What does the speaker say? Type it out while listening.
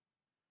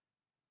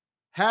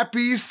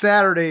Happy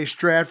Saturday,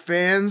 Strat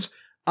fans.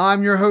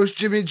 I'm your host,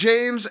 Jimmy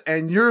James,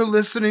 and you're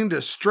listening to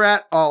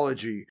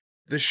Stratology,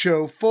 the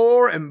show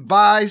for and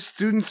by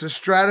students of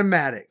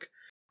Stratomatic.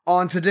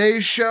 On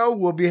today's show,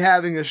 we'll be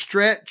having a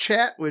Strat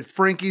chat with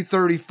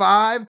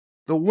Frankie35,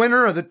 the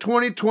winner of the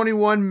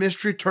 2021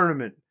 Mystery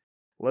Tournament.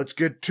 Let's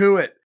get to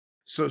it.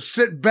 So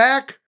sit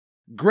back,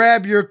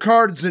 grab your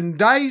cards and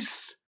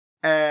dice,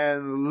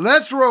 and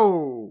let's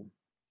roll.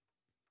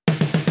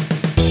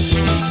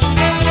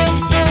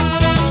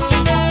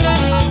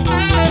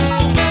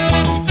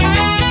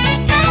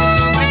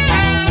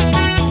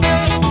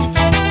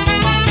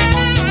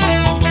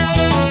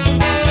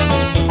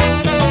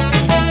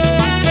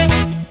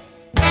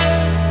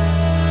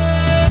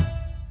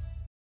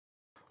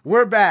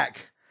 We're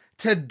back.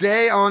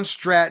 Today on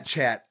Strat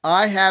Chat,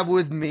 I have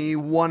with me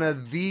one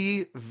of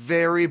the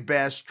very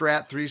best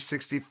Strat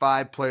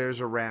 365 players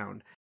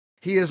around.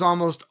 He is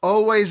almost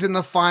always in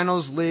the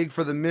finals league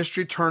for the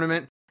Mystery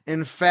Tournament.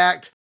 In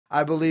fact,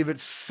 I believe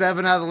it's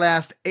 7 out of the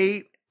last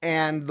 8,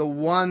 and the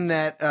one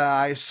that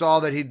I saw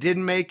that he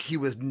didn't make, he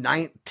was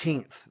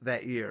 19th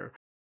that year.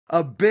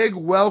 A big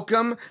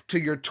welcome to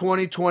your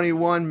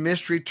 2021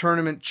 Mystery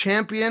Tournament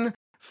champion,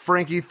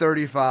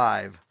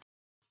 Frankie35.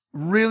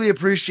 Really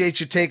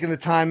appreciate you taking the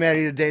time out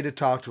of your day to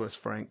talk to us,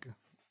 Frank.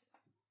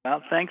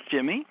 Well, thanks,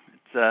 Jimmy.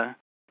 It's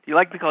you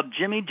like to be called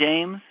Jimmy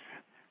James?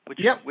 Which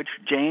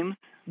James?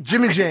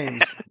 Jimmy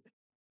James.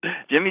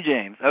 Jimmy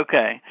James.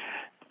 Okay.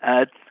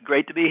 It's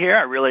great to be here.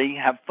 I really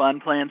have fun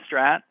playing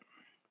Strat.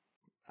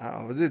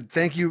 Oh, dude,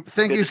 thank you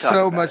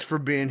so much for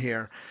being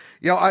here.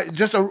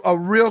 Just a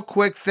real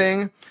quick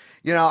thing.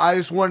 I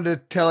just wanted to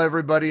tell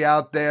everybody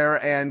out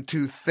there and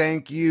to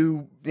thank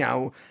you,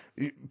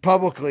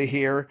 publicly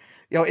here.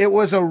 It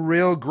was a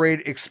real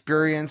great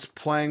experience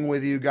playing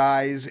with you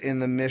guys in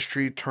the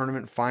Mystery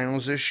Tournament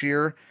Finals this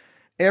year.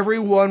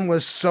 Everyone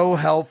was so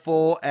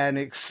helpful and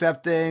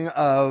accepting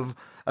of,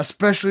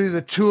 especially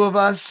the two of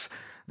us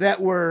that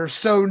were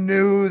so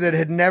new that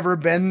had never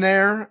been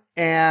there.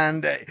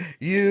 And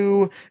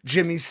you,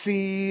 Jimmy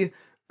C,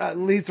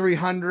 Lee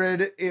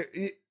 300,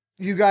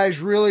 you guys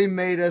really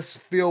made us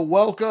feel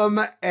welcome,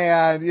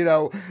 and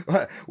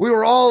we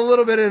were all a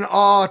little bit in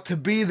awe to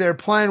be there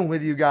playing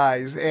with you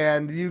guys,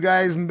 and you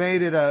guys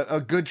made it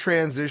a good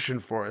transition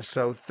for us,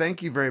 so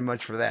thank you very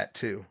much for that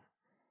too.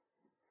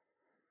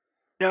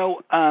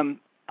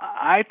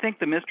 I think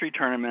the Mystery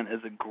Tournament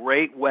is a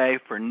great way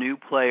for new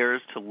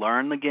players to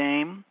learn the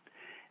game,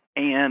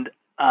 and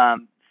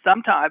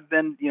sometimes I've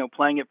been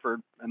playing it for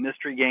a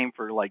mystery game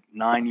for like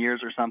 9 years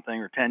or something,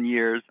 or 10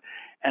 years,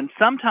 and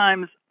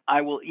sometimes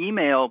I will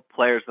email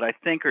players that I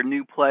think are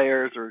new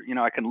players, or,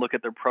 I can look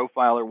at their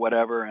profile or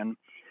whatever and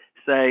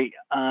say,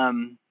 let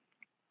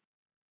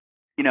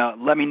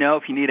me know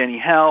if you need any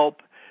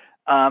help.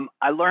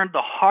 I learned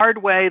the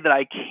hard way that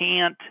I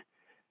can't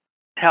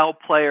tell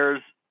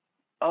players,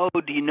 do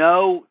you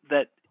know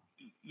that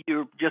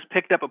you just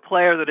picked up a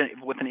player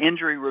with an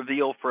injury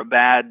reveal for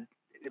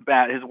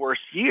his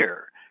worst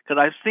year?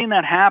 Because I've seen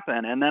that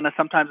happen. And then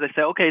sometimes they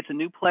say, okay, it's a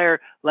new player.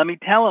 Let me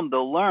tell them,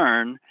 they'll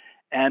learn.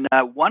 And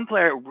one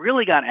player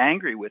really got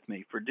angry with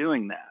me for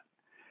doing that.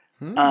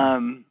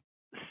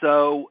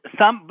 So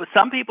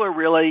some people are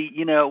really,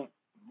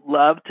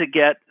 love to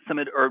get some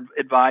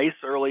advice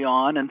early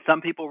on, and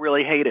some people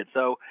really hate it.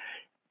 So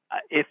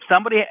if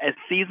somebody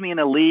sees me in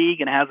a league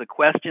and has a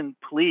question,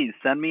 please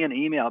send me an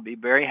email. I'll be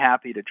very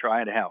happy to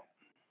try to help.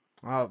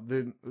 Wow,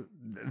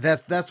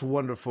 that's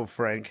wonderful,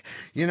 Frank.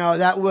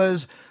 That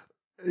was...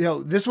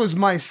 this was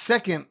my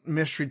second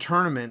Mystery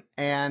Tournament,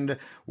 and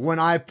when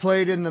I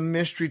played in the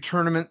Mystery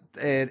Tournament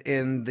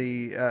in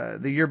the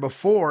year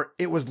before,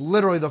 it was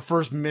literally the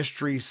first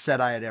mystery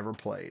set I had ever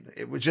played.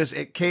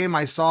 It came,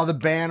 I saw the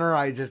banner,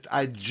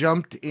 I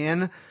jumped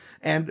in,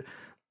 and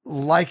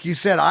like you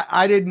said,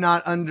 I did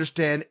not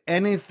understand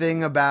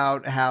anything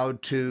about how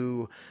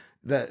to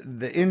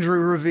the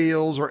injury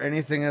reveals or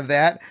anything of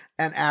that,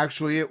 and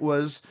actually it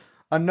was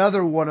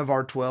another one of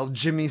our 12,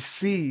 Jimmy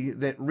C,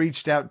 that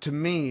reached out to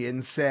me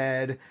and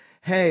said,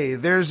 hey,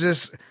 there's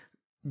this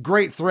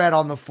great thread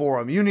on the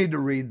forum. You need to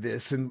read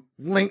this, and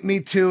link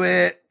me to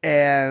it.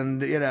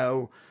 And,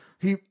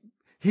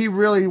 he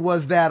really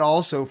was that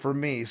also for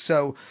me.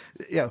 So,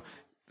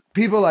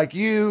 people like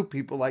you,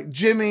 people like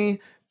Jimmy,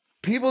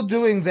 people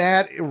doing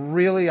that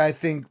really, I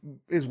think,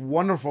 is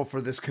wonderful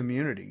for this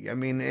community. I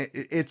mean,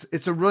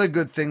 it's a really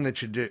good thing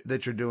that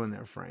you're doing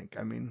there, Frank.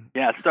 I mean,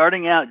 yeah,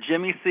 starting out,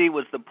 Jimmy C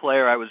was the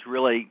player I was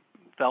really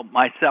felt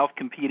myself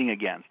competing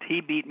against.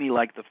 He beat me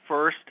like the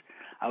first.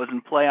 I was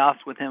in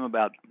playoffs with him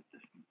about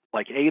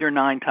like 8 or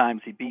 9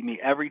 times. He beat me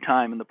every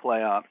time in the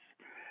playoffs,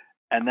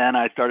 and then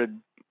I started,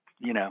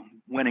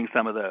 winning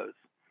some of those.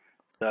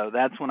 So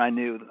that's when I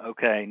knew,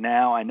 okay,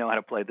 now I know how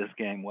to play this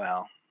game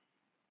well.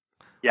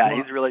 Yeah, well,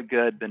 he's really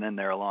good. Been in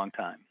there a long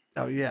time.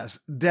 Oh, yes,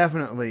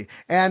 definitely.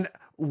 And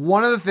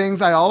one of the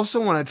things I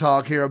also want to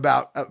talk here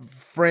about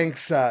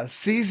Frank's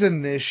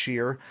season this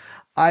year,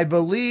 I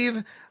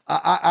believe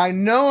I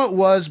know it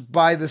was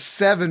by the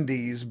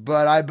 70s,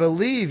 but I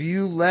believe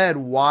you led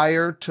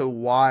wire to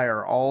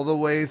wire all the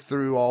way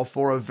through all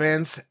four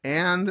events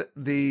and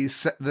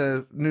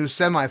the new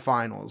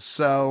semifinals.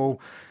 So,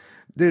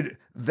 dude,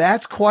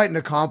 that's quite an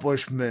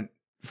accomplishment,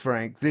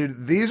 Frank.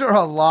 Dude, these are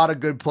a lot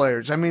of good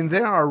players. I mean,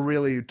 there are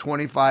really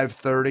 25,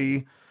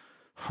 30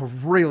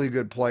 really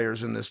good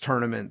players in this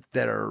tournament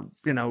that are,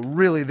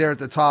 really there at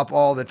the top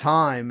all the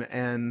time.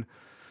 And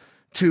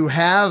to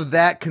have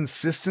that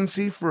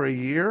consistency for a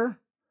year,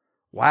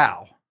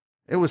 wow,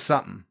 it was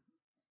something.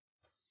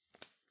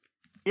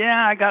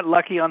 Yeah, I got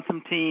lucky on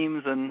some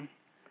teams, and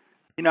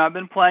I've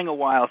been playing a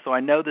while, so I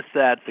know the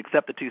sets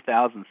except the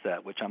 2000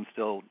 set, which I'm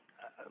still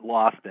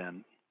lost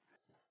in.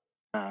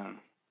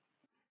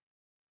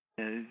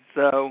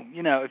 So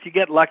if you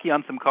get lucky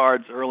on some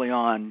cards early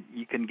on,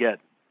 you can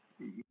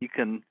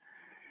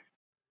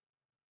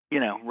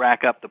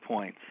rack up the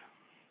points.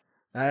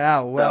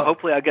 Yeah, well, so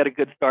hopefully I'll get a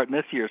good start in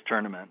this year's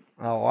tournament.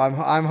 Oh,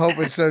 I'm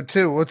hoping so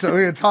too. We're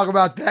going to talk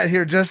about that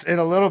here just in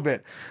a little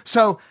bit.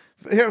 So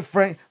here,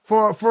 Frank,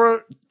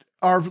 for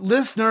our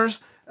listeners,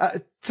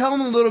 tell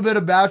them a little bit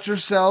about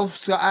yourself.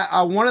 So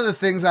one of the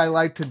things I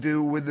like to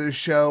do with this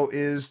show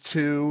is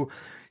to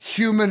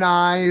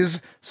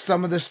humanize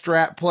some of the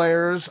Strat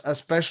players,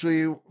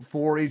 especially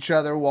for each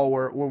other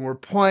when we're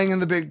playing in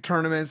the big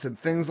tournaments and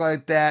things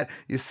like that.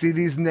 You see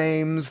these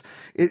names.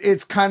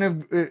 It's kind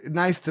of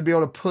nice to be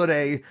able to put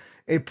a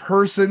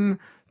person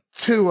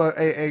to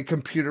a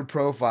computer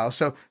profile.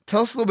 So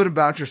tell us a little bit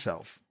about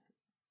yourself.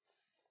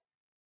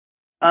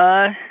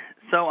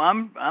 So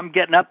I'm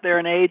getting up there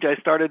in age. I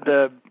started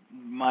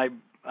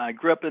I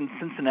grew up in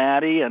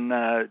Cincinnati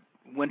and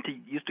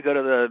used to go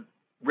to the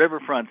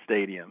Riverfront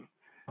Stadium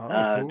cool.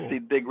 to see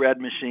the Big Red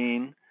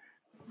Machine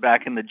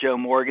back in the Joe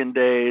Morgan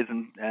days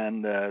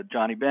and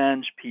Johnny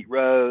Bench, Pete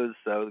Rose.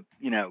 So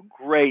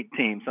great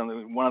teams.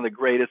 One of the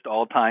greatest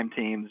all-time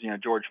teams.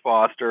 George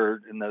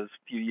Foster in those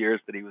few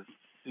years that he was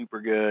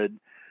super good.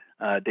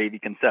 Davey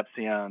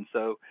Concepcion.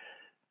 So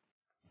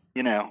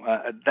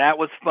that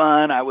was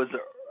fun. I was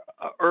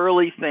an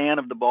early fan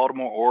of the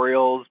Baltimore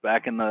Orioles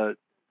back in the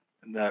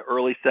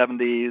early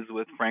 70s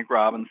with Frank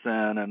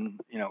Robinson and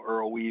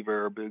Earl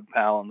Weaver, Boog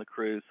Powell, and the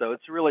crew. So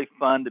it's really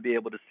fun to be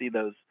able to see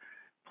those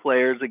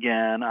players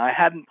again. I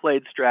hadn't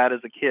played Strat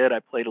as a kid. I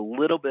played a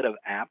little bit of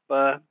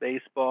APBA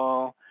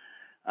baseball.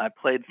 I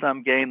played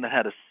some game that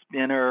had a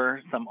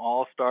spinner, some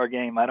all-star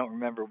game. I don't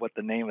remember what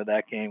the name of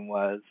that game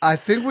was. I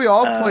think we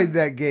all played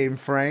that game,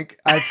 Frank.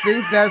 I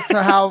think that's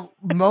how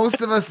most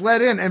of us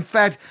led in. In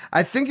fact,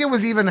 I think it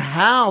was even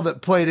Hal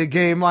that played a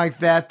game like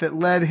that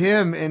led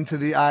him into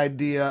the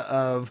idea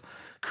of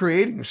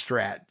creating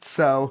Strat.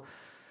 So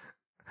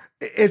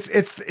it's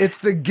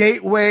the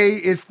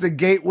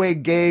gateway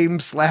game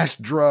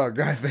 / drug,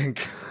 I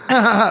think.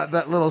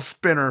 That little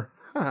spinner.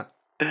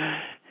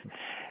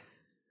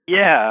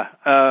 Yeah,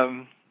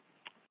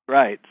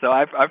 right. So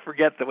I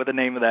forget what the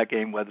name of that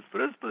game was,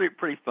 but it was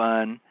pretty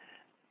fun.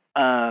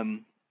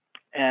 And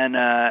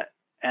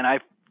I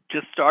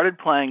just started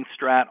playing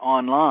Strat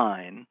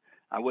online.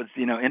 I was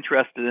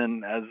interested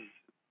in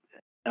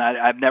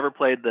I've never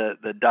played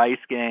the dice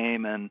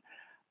game, and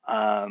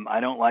I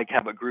don't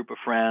have a group of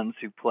friends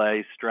who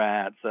play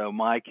Strat. So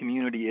my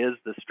community is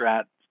the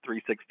Strat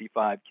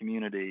 365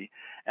 community.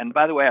 And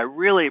by the way, I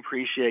really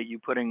appreciate you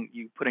putting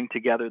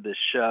together this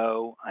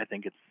show. I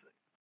think it's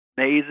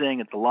amazing.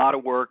 It's a lot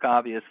of work,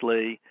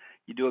 obviously.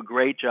 You do a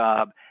great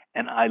job.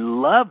 And I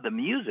love the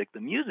music.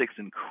 The music's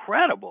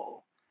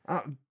incredible.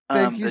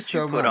 Thank you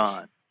so much.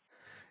 On.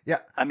 Yeah.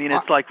 I mean,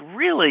 it's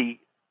really,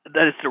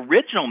 that it's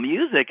original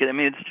music. I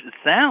mean, it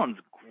sounds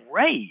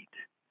great.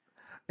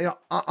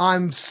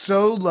 I'm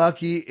so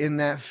lucky in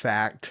that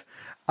fact.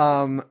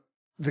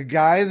 The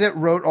guy that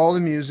wrote all the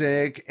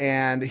music,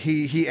 and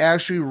he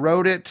actually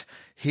wrote it.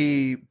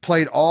 He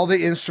played all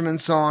the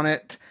instruments on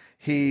it.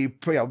 He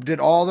did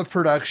all the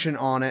production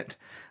on it.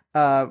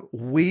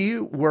 We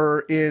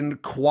were in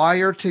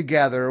choir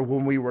together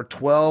when we were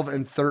 12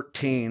 and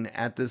 13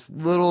 at this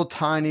little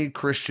tiny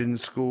Christian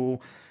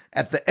school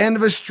at the end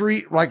of a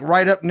street,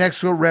 right up next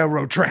to a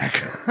railroad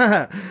track.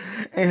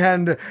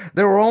 And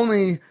there were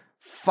only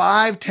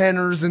 5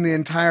 tenors in the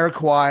entire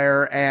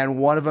choir, and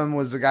one of them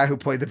was the guy who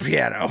played the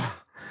piano.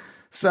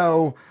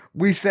 So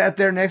we sat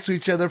there next to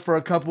each other for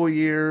a couple of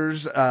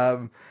years,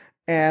 and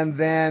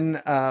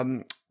then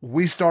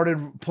we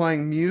started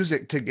playing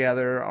music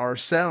together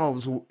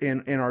ourselves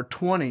in our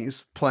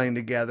 20s, playing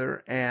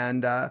together.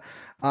 And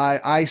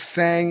I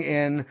sang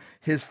in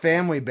his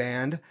family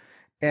band.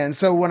 And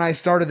so when I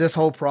started this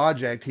whole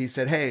project, he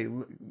said, "Hey,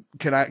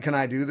 can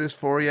I do this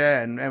for you?"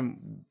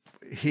 And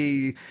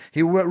he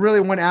really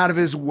went out of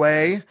his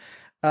way.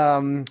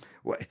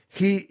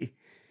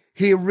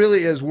 He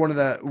really is one of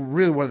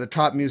the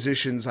top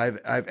musicians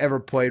I've ever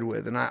played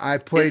with, and I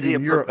played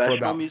in Europe for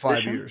about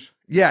 5 years.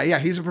 Yeah,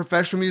 he's a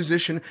professional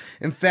musician.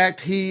 In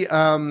fact, he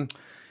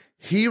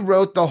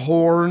wrote the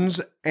horns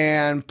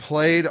and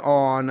played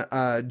on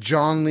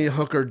John Lee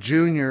Hooker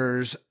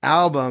Jr.'s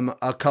album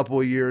a couple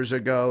of years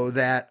ago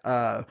that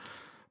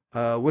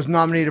was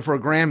nominated for a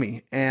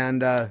Grammy,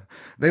 and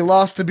they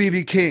lost to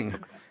B.B. King.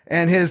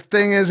 And his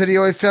thing is that he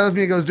always tells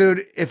me, he goes,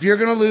 dude, if you're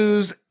going to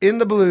lose in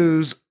the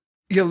blues,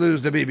 you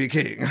lose to B.B.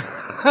 King.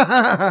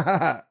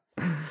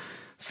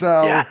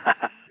 So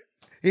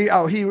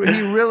Yeah. he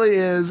really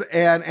is.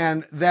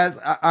 And that's,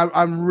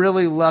 I'm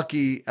really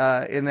lucky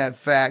in that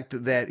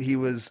fact that he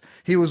was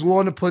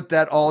willing to put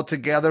that all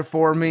together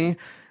for me.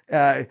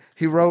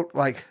 He wrote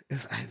I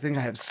think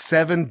I have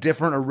 7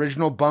 different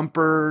original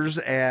bumpers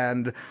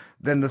and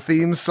then the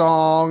theme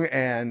song,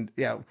 and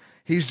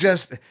he's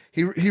just,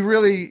 he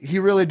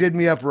really did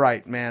me up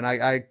right, man.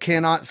 I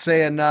cannot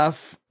say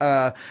enough.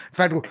 In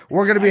fact,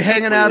 we're going to be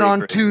hanging out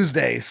on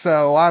Tuesday,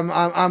 so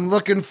I'm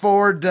looking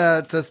forward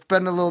to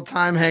spending a little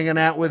time hanging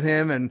out with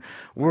him, and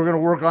we're going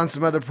to work on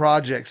some other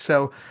projects.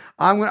 So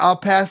I'll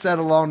pass that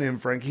along to him,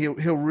 Frank. He'll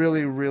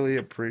really, really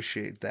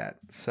appreciate that.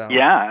 So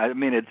yeah, I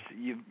mean,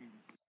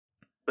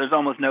 there's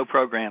almost no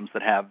programs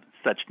that have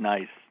such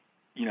nice,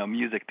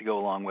 music to go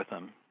along with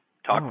them.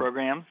 Talk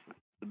programs,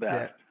 the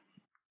best. Yeah.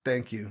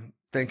 Thank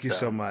you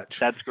so much.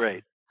 That's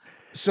great.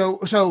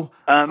 So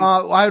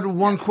I had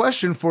one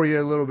question for you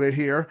a little bit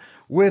here.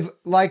 With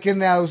in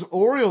those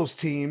Orioles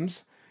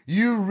teams,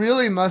 you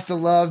really must have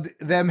loved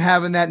them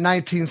having that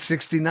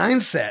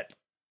 1969 set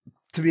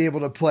to be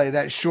able to play,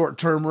 that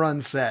short-term run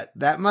set.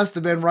 That must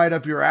have been right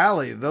up your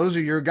alley. Those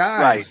are your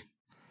guys. Right.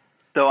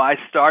 So I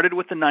started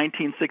with the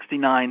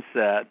 1969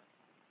 set,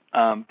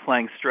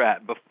 playing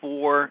Strat.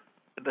 Before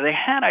they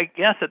had, I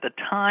guess at the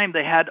time,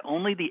 they had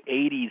only the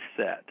 80s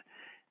set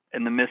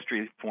in the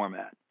mystery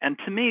format. And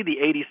to me, the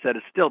 80s set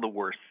is still the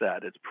worst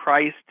set. It's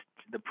priced,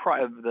 the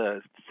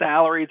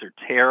salaries are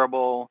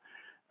terrible.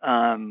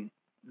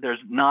 There's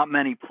not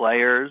many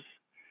players,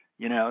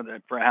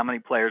 for how many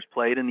players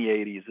played in the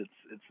 80s.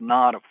 It's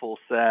not a full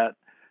set.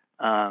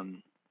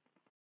 And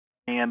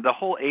the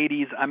whole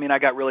 80s, I mean, I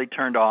got really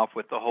turned off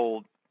with the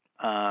whole,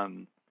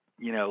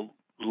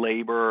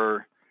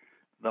 labor,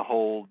 the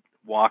whole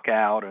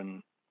walkout,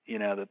 and,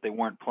 that they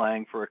weren't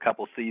playing for a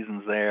couple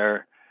seasons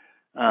there.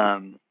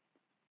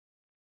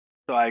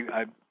 So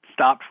I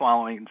stopped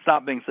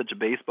being such a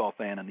baseball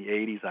fan in the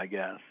 80s, I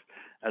guess,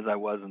 as I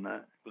was it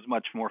was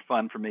much more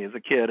fun for me as a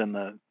kid in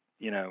the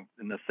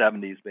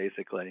 70s,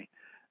 basically.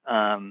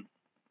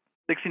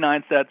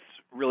 69 set's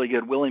really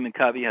good. Willie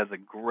McCovey has a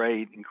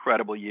great,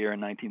 incredible year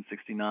in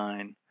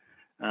 1969.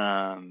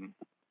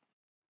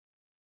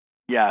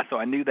 So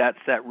I knew that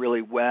set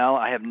really well.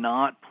 I have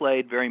not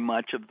played very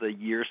much of the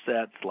year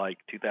sets like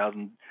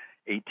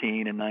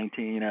 2018 and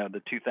 19,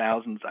 the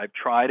 2000s. I've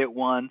tried it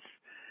once,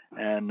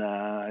 and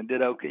I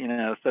did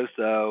okay,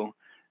 so-so,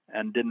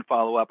 and didn't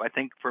follow up. I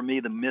think for me,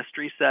 the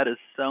mystery set is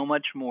so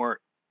much more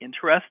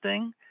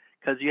interesting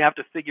because you have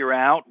to figure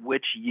out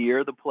which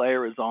year the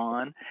player is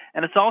on.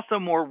 And it's also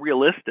more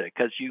realistic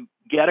because you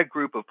get a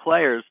group of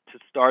players to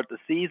start the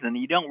season.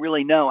 You don't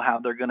really know how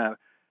they're going to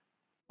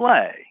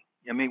play.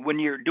 I mean, when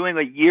you're doing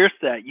a year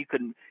set, you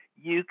can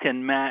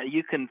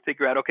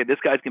figure out, okay, this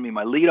guy's going to be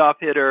my leadoff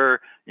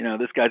hitter.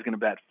 This guy's going to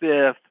bat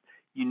fifth.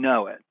 You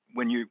know it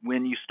when you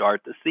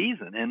start the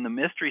season. In the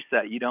mystery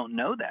set, you don't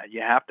know that. You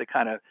have to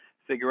kind of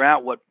figure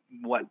out what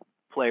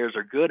players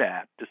are good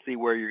at to see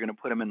where you're going to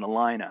put them in the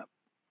lineup.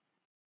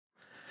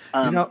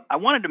 I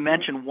wanted to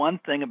mention one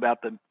thing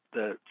about the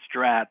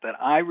Strat that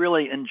I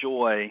really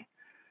enjoy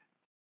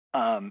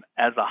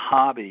as a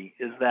hobby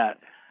is that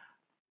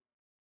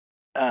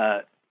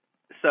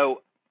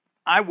so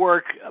I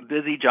work a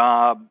busy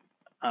job.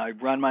 I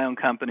run my own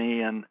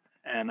company, and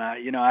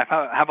I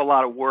have a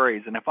lot of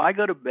worries. And if I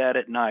go to bed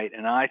at night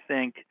and I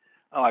think,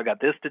 oh, I got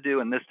this to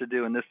do and this to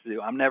do and this to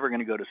do, I'm never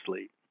going to go to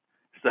sleep.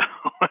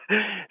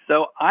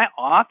 So I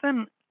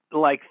often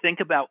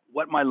think about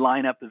what my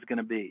lineup is going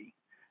to be.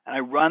 And I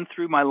run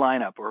through my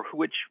lineup or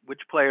which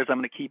players I'm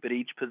going to keep at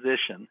each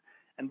position.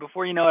 And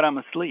before you know it, I'm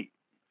asleep.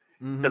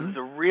 Because it's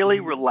a really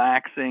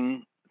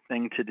relaxing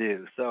thing to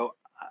do. So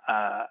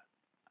I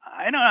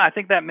don't know. I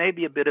think that may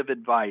be a bit of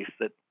advice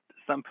that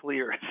some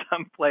players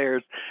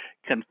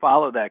can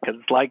follow that because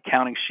it's like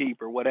counting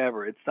sheep or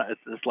whatever. It's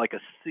like a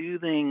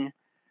soothing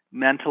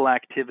mental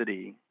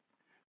activity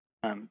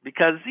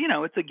because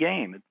it's a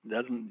game. It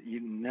doesn't.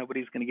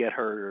 Nobody's going to get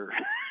hurt or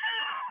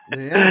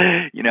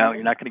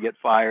you're not going to get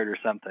fired or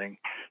something.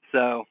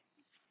 So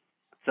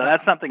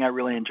that's something I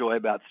really enjoy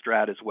about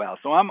Strat as well.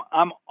 So I'm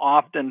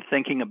often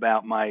thinking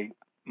about my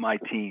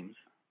teams.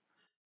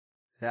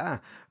 Yeah,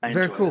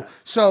 very cool. That.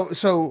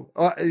 So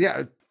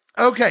yeah.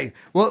 Okay,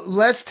 well,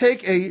 let's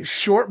take a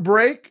short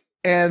break,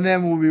 and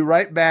then we'll be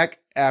right back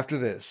after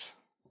this.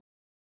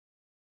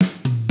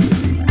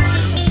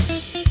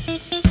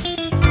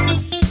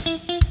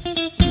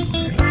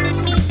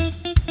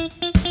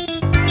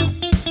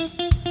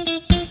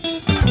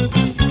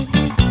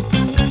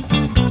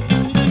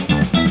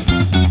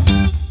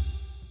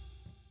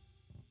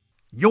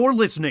 You're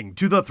listening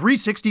to the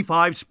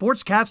 365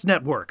 Sportscast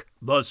Network,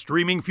 the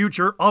streaming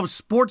future of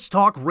sports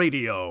talk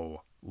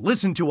radio.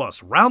 Listen to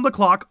us round the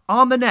clock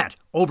on the net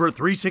over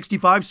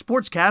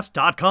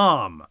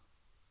 365sportscast.com.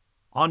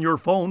 On your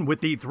phone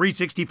with the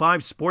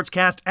 365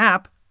 Sportscast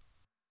app,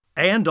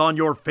 and on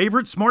your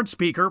favorite smart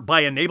speaker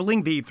by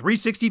enabling the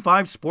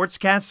 365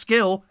 Sportscast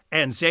skill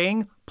and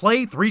saying,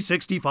 "Play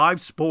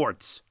 365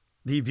 Sports."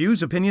 The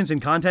views, opinions, and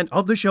content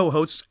of the show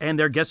hosts and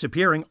their guests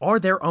appearing are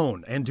their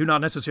own and do not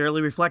necessarily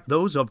reflect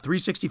those of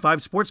 365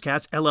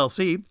 Sportscast,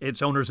 LLC,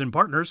 its owners and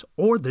partners,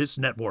 or this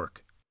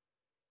network.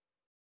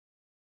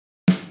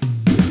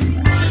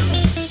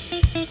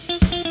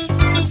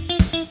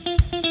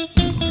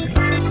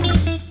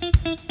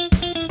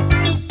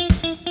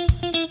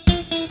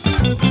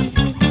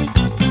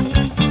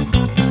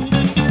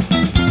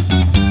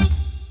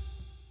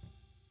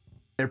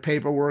 Their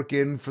paperwork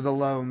in for the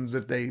loans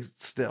if they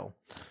still.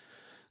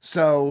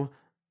 So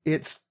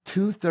it's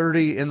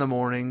 2:30 in the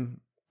morning.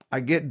 I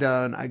get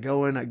done. I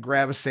go in, I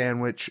grab a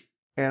sandwich,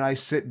 and I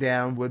sit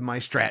down with my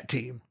strat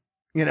team.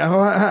 You know,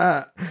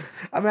 I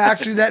mean,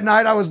 actually that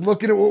night I was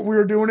looking at what we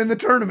were doing in the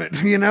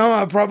tournament, you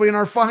know, probably in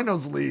our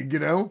finals league, you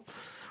know,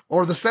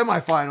 or the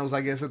semifinals,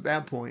 I guess, at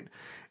that point.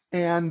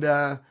 And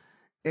so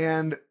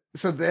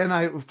then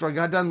after I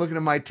got done looking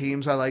at my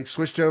teams, I like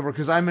switched over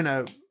because I'm in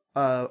a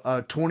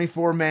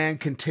 24-man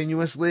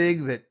continuous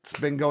league that's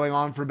been going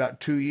on for about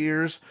 2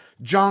 years.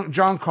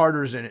 John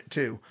Carter's in it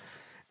too.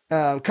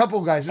 A couple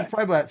of guys, there's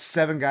probably about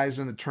 7 guys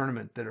in the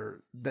tournament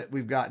that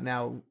we've got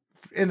now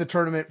in the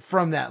tournament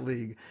from that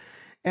league.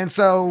 And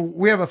so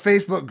we have a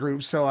Facebook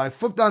group. So I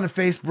flipped onto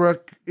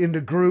Facebook into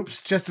groups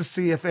just to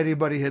see if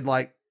anybody had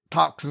like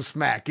talked some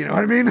smack, you know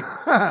what I mean?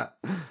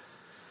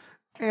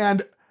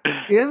 And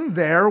in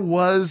there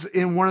was,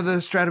 in one of the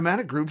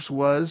Stratomatic groups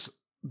was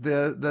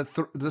the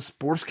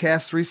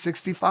Sportscast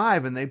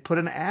 365, and they put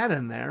an ad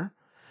in there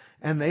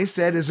and they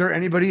said, "Is there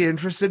anybody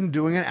interested in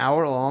doing an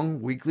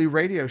hour-long weekly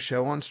radio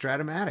show on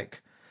Stratomatic?"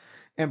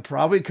 And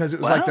probably because it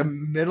was like the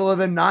middle of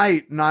the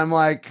night, and I'm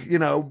like, you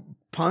know,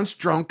 punch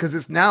drunk because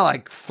it's now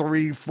like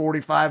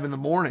 3:45 in the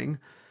morning.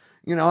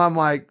 You know, I'm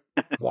like,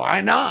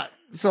 why not?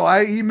 So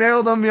I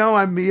emailed them, you know,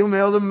 I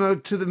emailed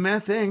them to the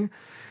meth thing.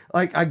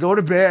 Like I go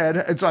to bed,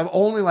 and so I've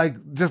only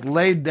like just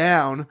laid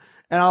down,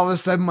 and all of a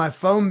sudden my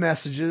phone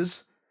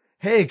messages,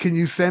 "Hey, can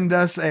you send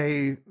us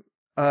the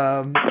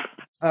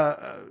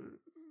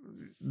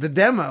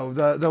demo,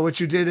 the what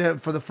you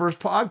did for the first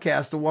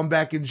podcast, the one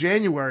back in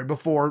January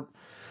before,"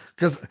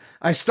 because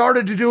I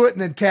started to do it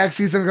and then tax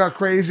season got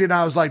crazy, and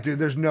I was like, dude,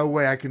 there's no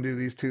way I can do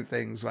these two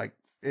things like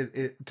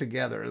it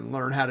together and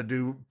learn how to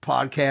do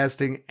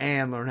podcasting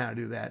and learn how to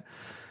do that.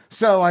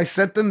 So I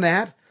sent them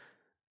that.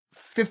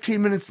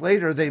 15 minutes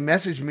later, they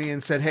messaged me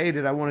and said, "Hey,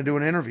 did I want to do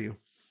an interview?"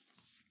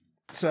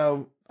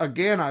 So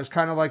again, I was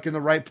kind of like in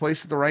the right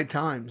place at the right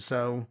time.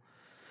 So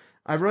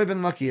I've really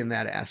been lucky in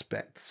that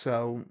aspect.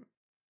 So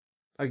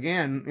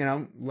again, you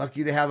know,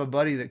 lucky to have a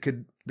buddy that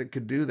could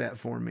do that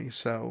for me.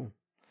 So,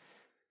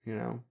 you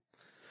know,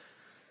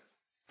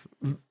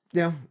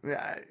 yeah,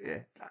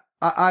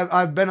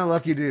 I've been a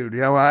lucky dude. You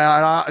know,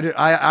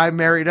 I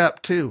married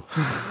up too.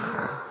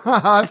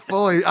 I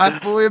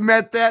fully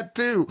admit that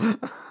too.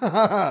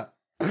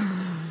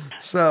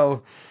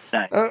 So,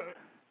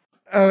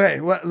 okay,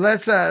 well,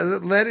 let's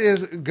let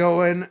is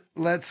going.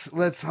 Let's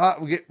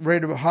get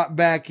ready to hop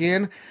back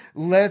in.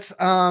 Let's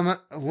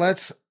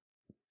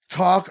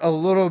talk a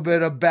little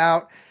bit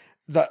about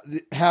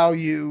how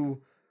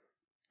you.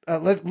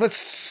 Let's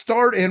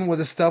start in with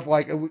the stuff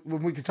like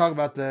when we could talk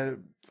about a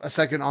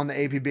second on the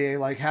APBA,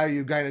 like how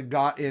you kind of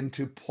got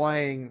into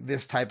playing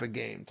this type of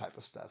game, type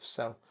of stuff.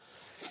 So.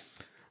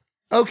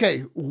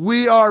 Okay,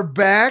 we are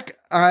back.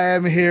 I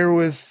am here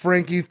with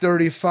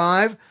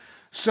Frankie35.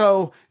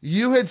 So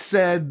you had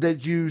said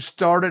that you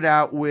started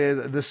out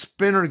with the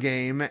spinner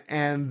game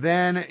and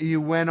then you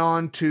went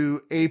on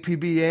to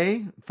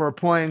APBA for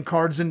playing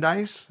cards and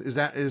dice. Is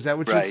that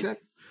what right. you said?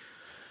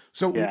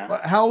 So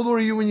How old were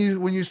you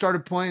when you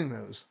started playing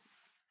those?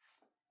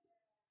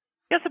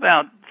 I guess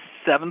about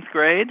 7th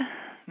grade,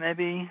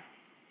 maybe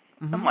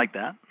something like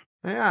that.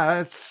 Yeah,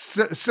 it's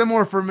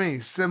similar for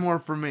me.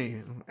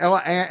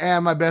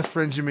 And my best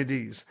friend Jimmy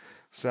D's.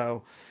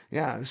 So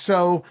yeah.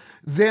 So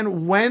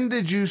then, when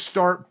did you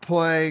start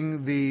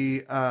playing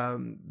the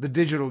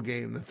digital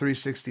game, the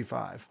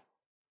 365?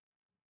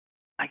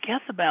 I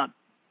guess about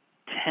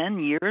 10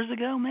 years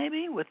ago,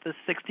 maybe, with the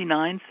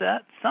 69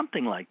 set,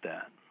 something like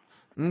that.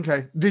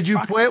 Okay. Did you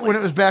play it when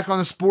it was back on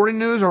the Sporting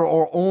News,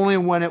 or only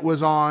when it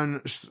was on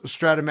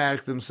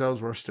Stratomatic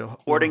themselves were still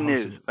Sporting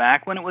News?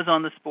 Back when it was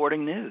on the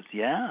Sporting News,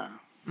 yeah.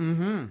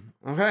 Mm-hmm.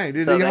 Okay.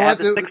 So they had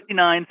the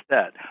 69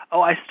 set. Oh,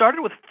 I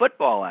started with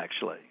football,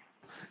 actually.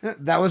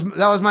 That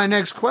was my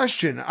next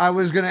question. I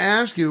was going to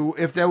ask you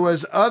if there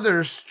was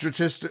other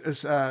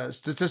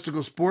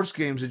statistical sports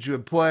games that you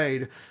had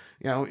played,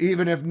 you know,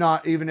 even if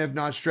not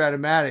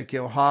Stratomatic,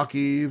 you know,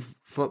 hockey,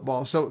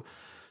 football.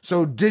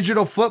 So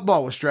digital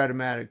football with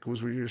Stratomatic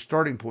was your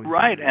starting point.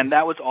 Right, and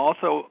that was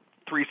also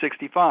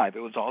 365.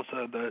 It was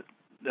also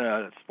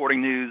the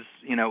Sporting News,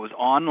 you know, it was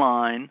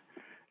online,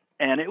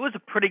 and it was a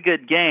pretty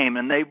good game.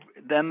 And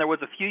then there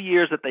was a few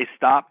years that they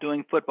stopped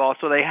doing football,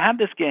 so they had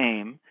this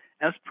game,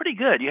 and it was pretty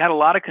good. You had a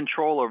lot of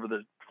control over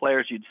the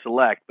players you'd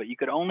select, but you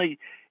could only,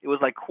 it was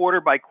like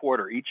quarter by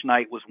quarter. Each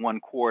night was one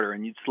quarter,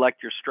 and you'd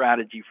select your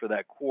strategy for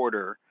that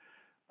quarter.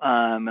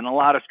 And a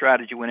lot of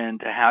strategy went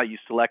into how you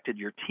selected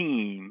your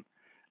team.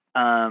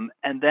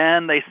 And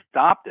then they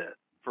stopped it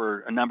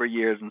for a number of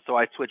years, and so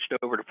I switched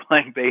over to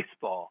playing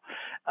baseball.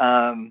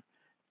 And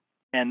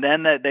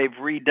then they've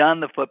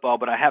redone the football,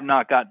 but I have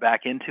not got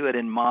back into it.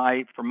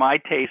 For my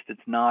taste,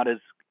 it's not as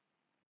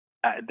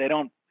they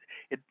don't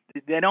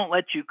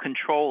let you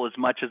control as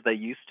much as they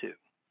used to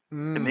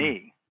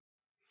me.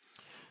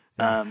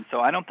 So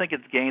I don't think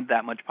it's gained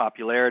that much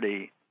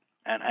popularity,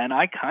 and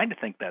I kind of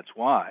think that's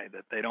why,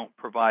 that they don't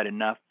provide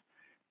enough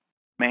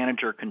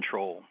manager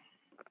control.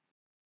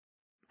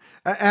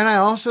 And I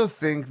also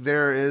think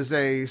there is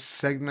a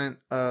segment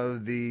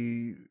of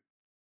the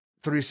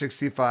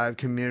 365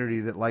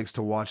 community that likes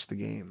to watch the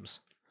games,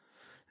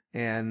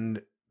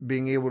 and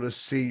being able to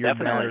see your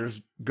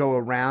batters go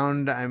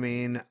around. I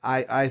mean,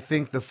 I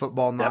think the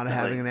football not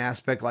having an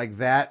aspect like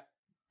that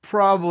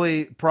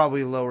probably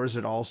lowers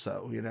it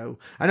also. You know,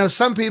 I know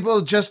some people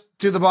just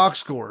do the box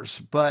scores,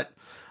 but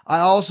I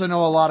also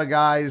know a lot of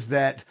guys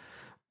that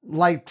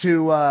like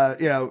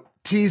to,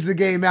 tease the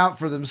game out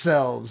for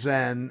themselves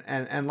and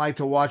like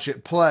to watch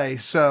it play.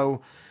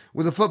 So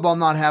with the football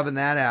not having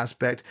that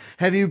aspect,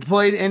 have you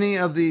played any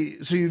of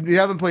so you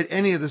haven't played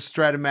any of the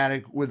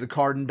Stratomatic with the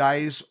card and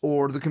dice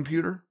or the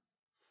computer?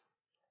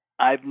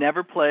 I've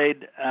never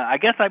played, I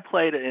guess I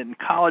played in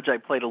college, I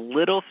played a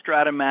little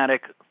Stratomatic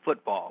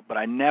football, but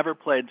I never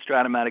played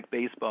Stratomatic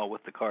baseball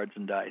with the cards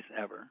and dice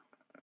ever.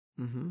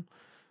 Mm-hmm.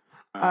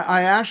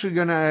 I actually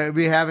going to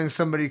be having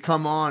somebody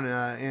come on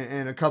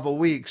in a couple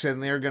weeks,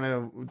 and they're going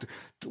to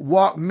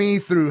walk me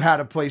through how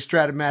to play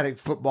Stratomatic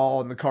football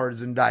on the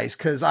cards and dice,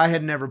 because I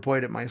had never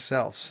played it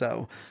myself.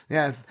 So,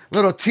 yeah,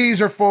 little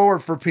teaser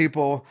forward for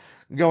people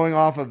going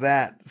off of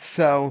that.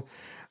 So,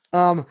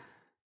 was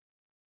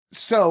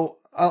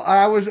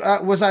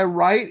I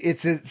right?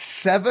 It's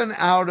 7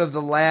 out of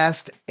the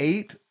last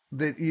 8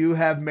 that you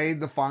have made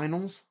the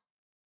finals?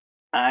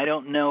 I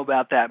don't know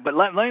about that, but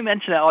let me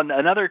mention that on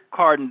another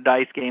card and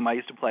dice game I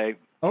used to play.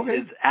 Okay.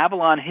 Is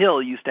Avalon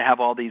Hill used to have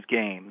all these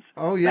games.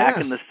 Oh, yes.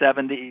 Back in the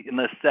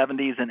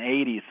 70s and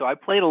 80s. So I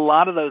played a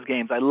lot of those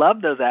games. I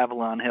love those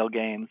Avalon Hill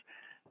games.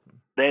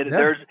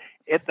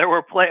 If there were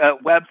a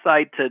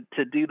website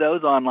to do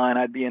those online,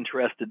 I'd be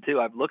interested too.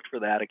 I've looked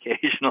for that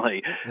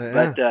occasionally,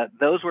 but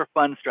those were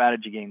fun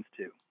strategy games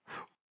too.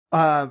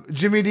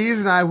 Jimmy Dees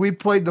and I, we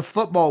played the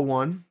football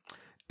one,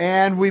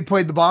 and we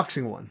played the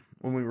boxing one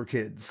when we were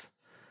kids.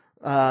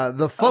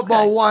 The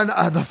football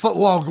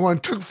one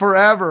took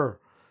forever.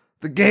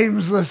 The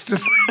games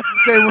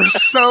they were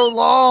so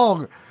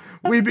long.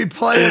 We'd be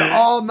playing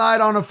all night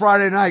on a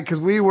Friday night because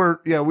we were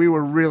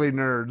really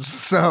nerds.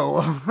 So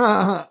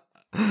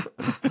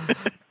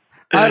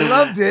I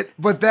loved it,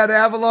 but that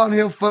Avalon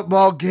Hill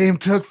football game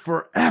took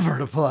forever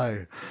to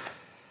play.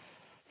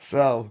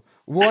 So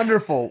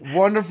wonderful,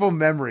 wonderful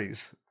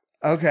memories.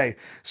 Okay.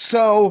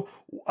 So,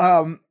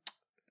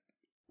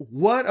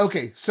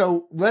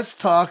 so let's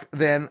talk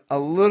then a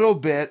little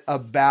bit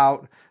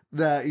about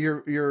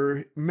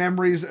your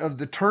memories of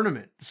the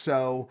tournament.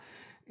 So,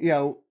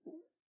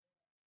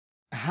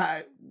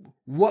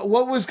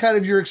 what was kind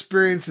of your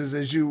experiences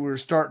as you were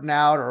starting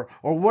out, or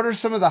what are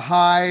some of the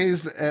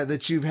highs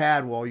that you've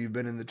had while you've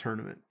been in the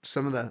tournament?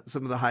 Some of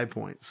the high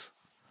points.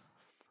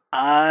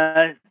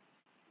 Well,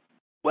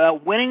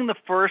 winning the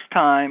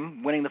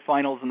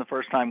finals in the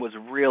first time was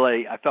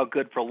really, I felt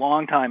good for a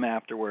long time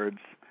afterwards.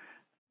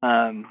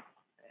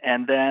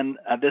 And then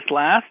this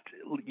last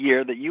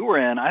year that you were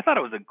in, I thought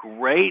it was a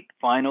great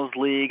finals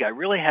league. I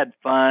really had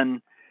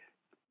fun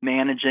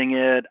managing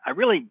it. I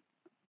really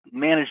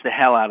managed the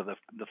hell out of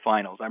the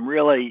finals. I'm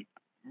really,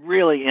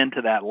 really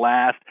into that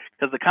last,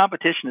 because the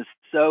competition is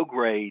so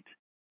great.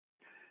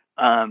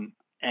 And,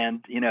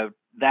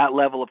 that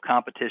level of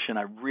competition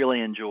I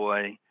really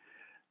enjoy.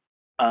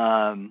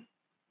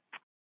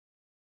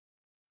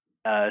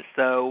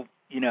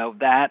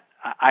 That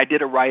I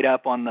did a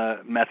write-up on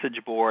the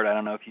message board. I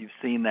don't know if you've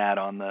seen that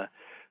on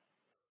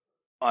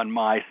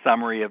my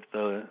summary of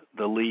the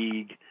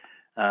league,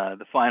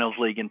 the finals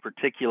league in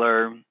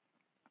particular.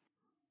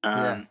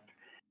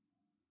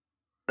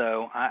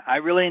 So I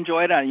really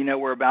enjoyed it.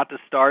 We're about to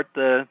start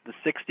the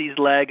 60s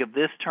leg of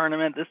this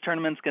tournament. This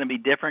tournament's going to be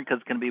different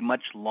because it's going to be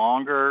much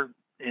longer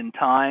in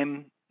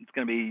time. It's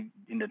going to be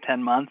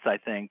 10 months, I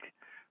think,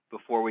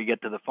 before we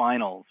get to the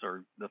finals,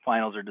 or the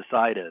finals are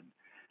decided.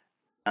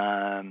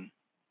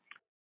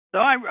 So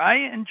I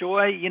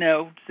enjoy,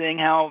 seeing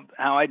how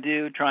I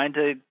do, trying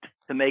to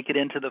make it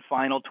into the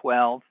final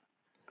 12.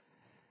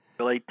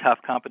 Really tough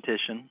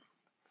competition.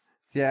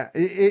 Yeah,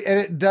 and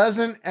it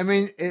doesn't.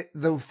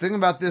 The thing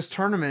about this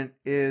tournament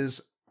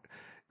is,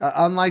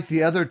 unlike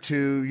the other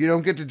two, you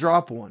don't get to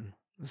drop one.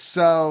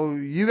 So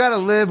you got to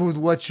live with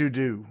what you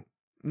do,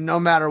 no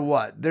matter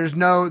what. There's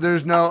no.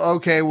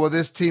 Okay, well,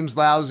 this team's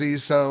lousy,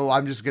 so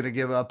I'm just going to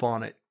give up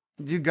on it.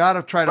 You got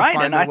to try to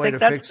find a way to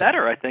fix it. Right, and I think that's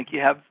better. I think you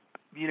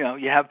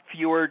have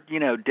fewer,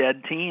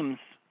 dead teams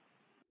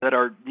that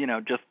are,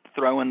 just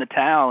throw in the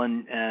towel.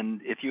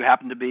 And if you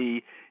happen to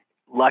be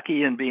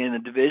lucky and be in a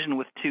division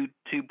with two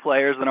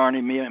players that aren't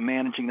even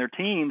managing their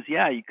teams,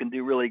 yeah, you can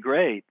do really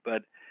great.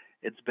 But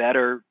it's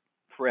better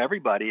for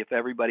everybody if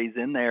everybody's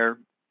in there,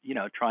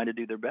 trying to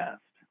do their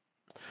best.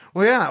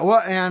 Well, yeah.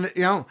 Well, and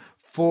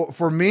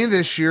for me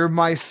this year,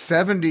 my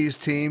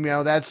 70s team,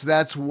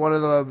 that's one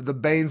of the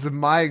banes of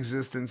my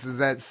existence is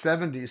that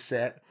 70s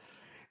set.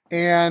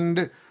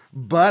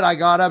 But I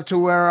got up to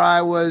where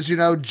I was,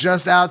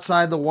 just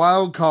outside the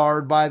wild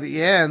card by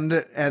the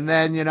end. And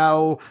then,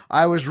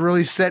 I was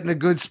really setting a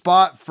good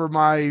spot for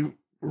my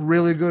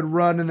really good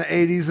run in the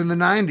 80s and the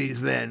 90s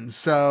then.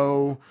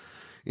 So,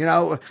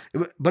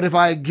 but if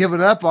I had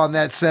given up on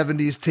that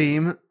 70s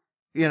team,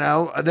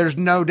 there's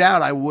no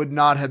doubt I would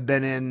not have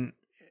been in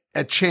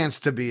a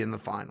chance to be in the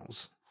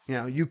finals.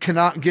 You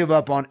cannot give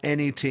up on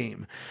any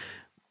team.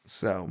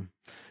 So,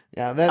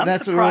 yeah,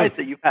 that's surprised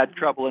that you've had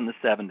trouble in the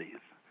 70s.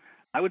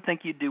 I would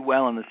think you'd do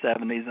well in the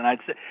 70s, and I'd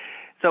say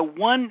so.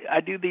 I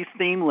do these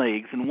theme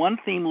leagues, and one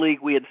theme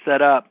league we had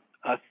set up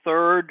a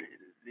third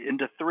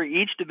into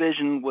three. Each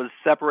division was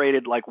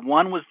separated, like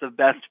one was the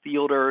best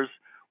fielders,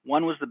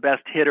 one was the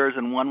best hitters,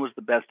 and one was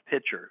the best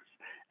pitchers.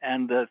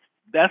 And the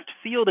best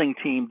fielding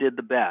team did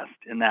the best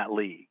in that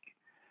league.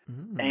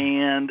 Mm.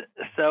 And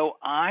so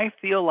I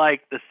feel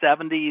like the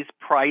 70s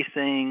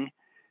pricing,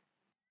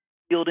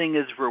 fielding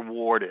is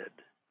rewarded.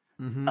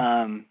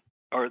 Mm-hmm.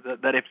 Or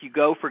that if you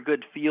go for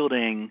good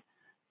fielding,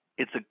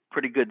 it's a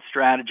pretty good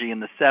strategy in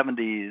the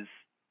 70s,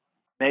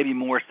 maybe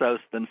more so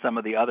than some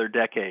of the other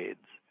decades.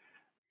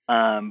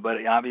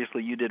 But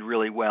obviously you did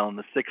really well in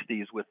the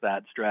 60s with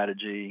that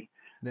strategy.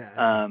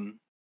 Yeah.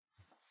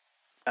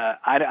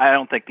 I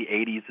don't think the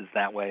 80s is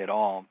that way at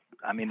all.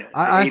 I mean,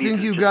 I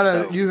think you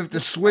have to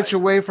switch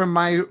away from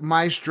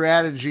my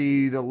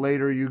strategy the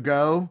later you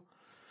go.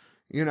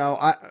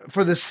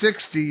 For the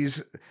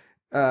 60s,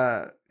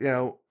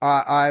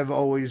 I've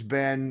always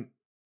been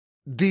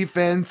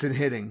defense and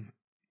hitting.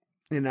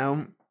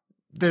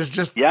 There's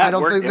just I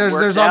don't think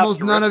there's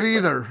almost none of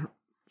either.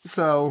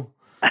 So,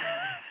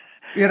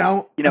 if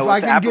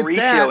I can get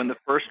that in the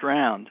first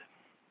round.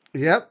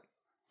 Yep.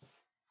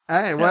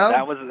 Hey, well,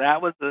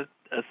 that was a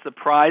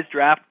surprise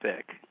draft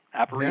pick.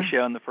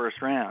 Aparicio in the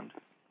first round.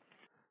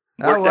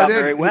 Worked out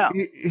very well.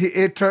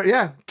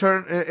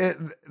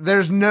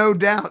 There's no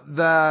doubt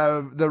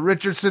the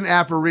Richardson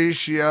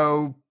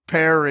Aparicio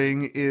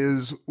pairing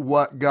is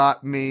what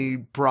got me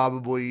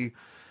probably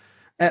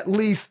at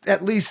least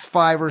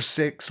 5 or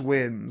 6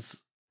 wins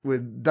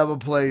with double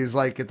plays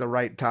like at the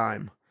right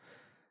time.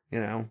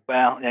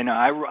 Well,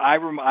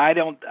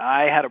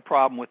 I had a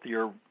problem with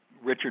your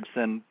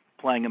Richardson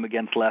playing him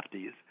against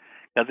lefties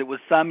because it was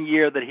some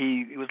year that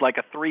it was like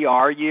a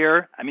 3R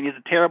year. I mean, he's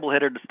a terrible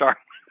hitter to start.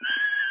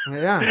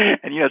 Yeah.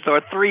 And so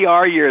a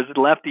 3R year is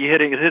lefty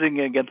hitting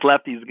against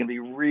lefties is going to be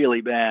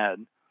really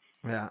bad.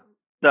 Yeah.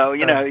 So,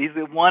 he's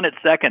won at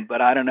second, but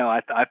I don't know.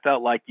 I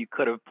felt like you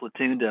could have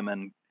platooned him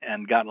and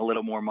gotten a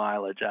little more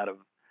mileage out of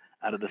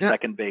the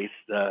second base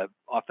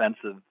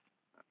offensive.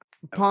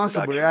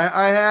 Possibly.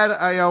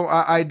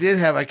 I did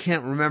have, I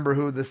can't remember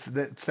who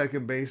that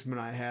second baseman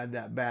I had,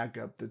 that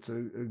backup that's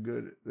a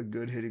good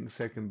hitting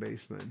second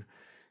baseman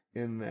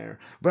in there.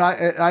 But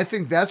I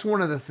think that's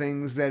one of the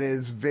things that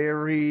is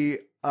very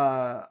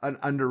an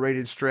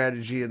underrated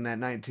strategy in that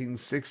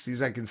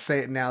 1960s. I can say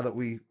it now that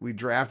we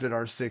drafted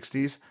our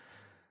 60s.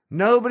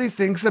 Nobody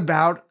thinks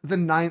about the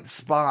 9th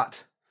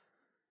spot.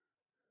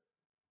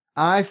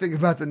 I think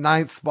about the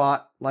 9th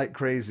spot like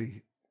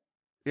crazy.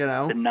 The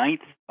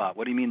 9th spot.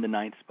 What do you mean the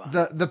 9th spot?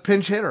 The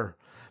pinch hitter.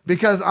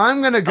 Because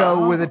I'm gonna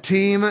go with a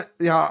team.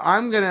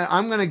 I'm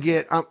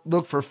gonna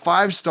look for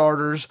 5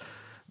 starters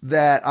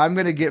that I'm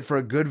gonna get for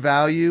a good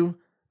value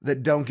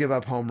that don't give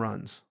up home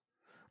runs.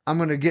 I'm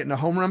gonna get in a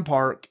home run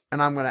park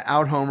and I'm gonna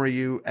out homer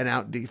you and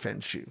out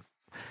defense you.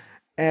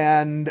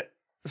 And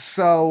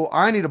so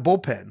I need a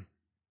bullpen.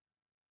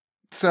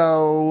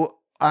 So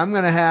I'm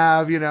going to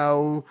have,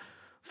 4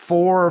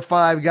 or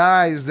 5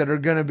 guys that are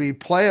going to be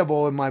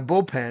playable in my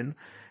bullpen.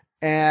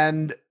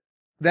 And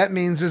that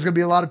means there's going to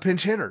be a lot of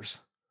pinch hitters.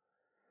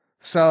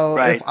 So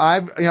right. If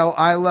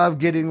I love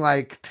getting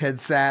like Ted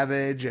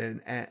Savage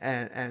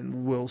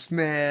and Will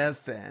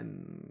Smith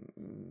and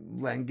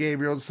Len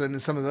Gabrielson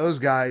and some of those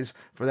guys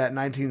for that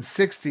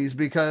 1960s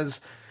because,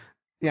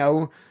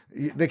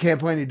 they can't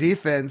play any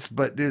defense,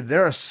 but dude,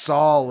 they're a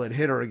solid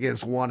hitter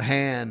against one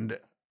hand.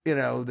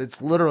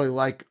 That's literally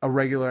like a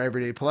regular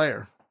everyday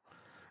player.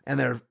 And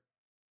they're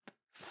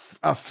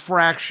a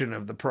fraction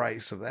of the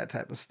price of that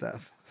type of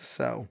stuff.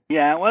 So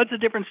yeah, well, it's a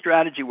different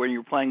strategy where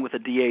you're playing with a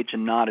DH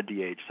and not a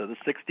DH. So the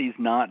 60s,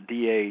 not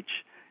DH,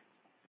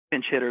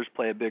 pinch hitters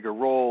play a bigger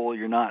role.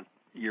 You're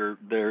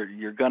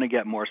going to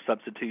get more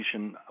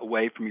substitution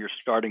away from your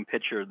starting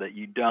pitcher that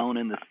you don't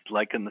in the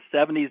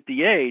 70s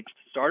DH.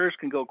 Starters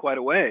can go quite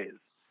a ways.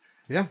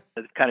 Yeah,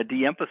 it kind of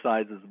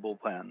de-emphasizes the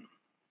bullpen.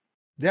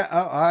 Yeah,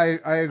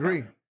 I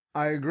agree.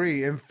 I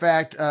agree. In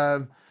fact,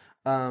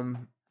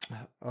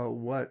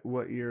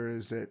 what year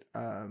is it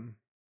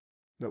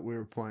that we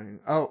were playing?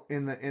 Oh,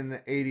 in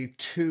the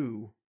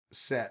 82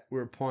 set we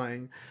were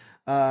playing,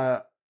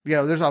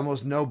 there's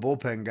almost no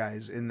bullpen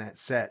guys in that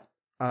set.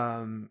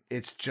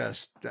 It's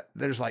just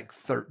there's like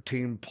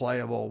 13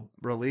 playable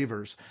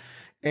relievers,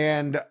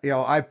 and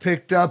I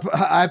picked up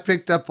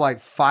like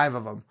 5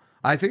 of them.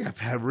 I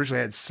think I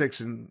originally had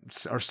 6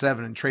 or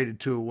 7 and traded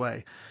 2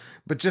 away,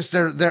 but just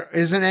there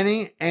isn't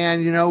any,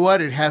 and you know what?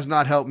 It has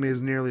not helped me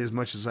as nearly as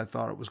much as I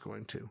thought it was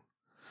going to.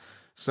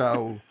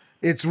 So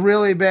it's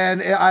really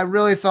been. I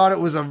really thought it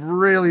was a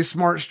really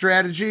smart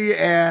strategy,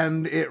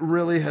 and it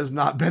really has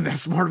not been that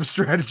smart of a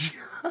strategy.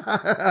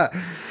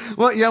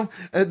 Well,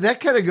 that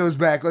kind of goes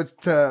back. Let's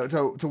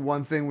to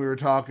one thing we were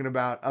talking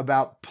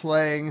about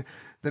playing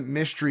the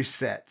mystery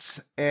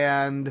sets,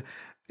 and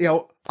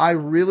I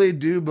really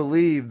do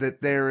believe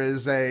that there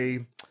is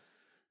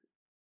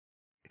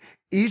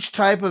each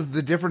type of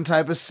the different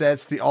type of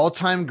sets, the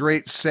all-time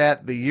great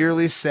set, the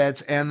yearly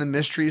sets, and the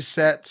mystery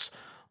sets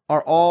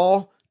are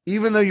all,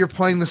 even though you're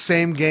playing the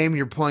same game,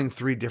 you're playing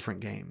 3 different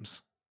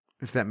games,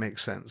 if that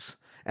makes sense.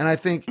 And I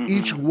think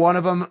each one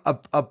of them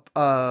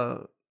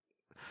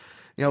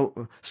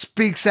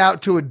speaks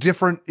out to a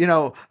different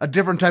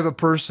type of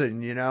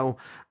person,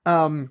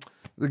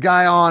 the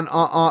guy on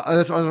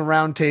the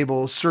round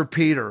table, Sir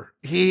Peter,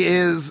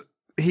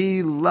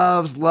 he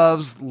loves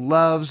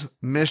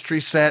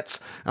mystery sets.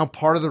 Now,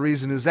 part of the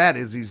reason is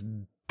he's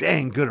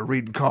dang good at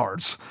reading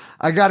cards.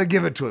 I got to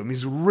give it to him.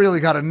 He's really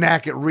got a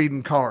knack at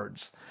reading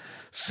cards.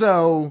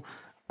 So,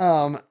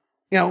 I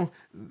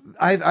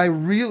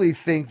really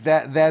think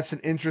that that's an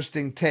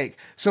interesting take.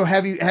 So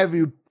have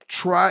you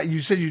tried, you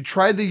said you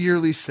tried the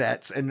yearly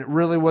sets and it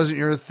really wasn't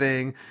your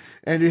thing.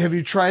 And have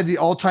you tried the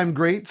all-time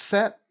great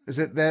set? Is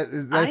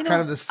that's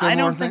kind of the similar thing?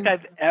 I don't think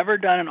I've ever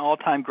done an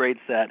all-time great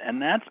set, and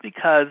that's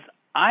because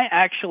I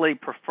actually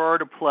prefer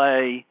to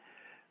play.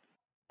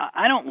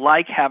 I don't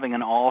like having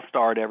an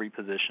all-star at every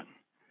position.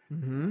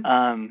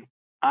 Mm-hmm.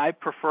 I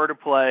prefer to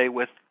play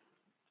with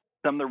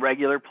some of the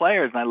regular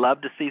players, and I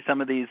love to see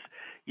some of these,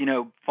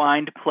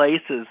 find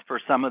places for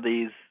some of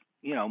these,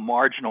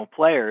 marginal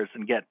players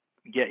and get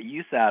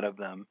use out of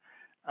them.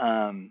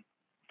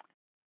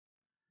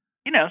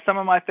 Some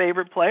of my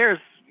favorite players,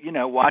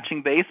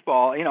 watching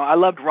baseball, I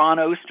loved Ron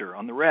Oster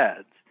on the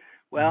Reds.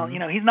 Well,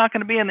 he's not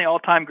going to be in the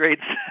all-time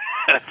greats.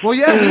 Well,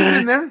 yeah, he's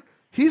in there.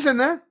 He's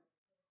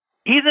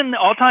in the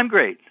all-time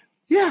greats.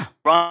 Yeah.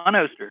 Ron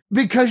Oster.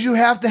 Because you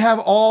have to have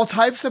all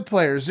types of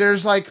players.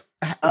 There's like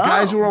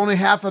guys who are only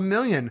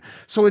 $500,000.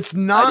 So it's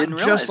not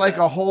just like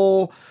a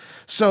whole.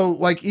 So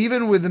like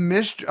even with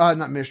the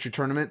not mystery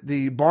tournament,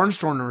 the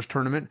Barnstormers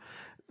tournament,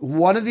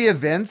 one of the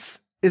events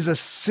is a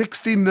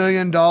 $60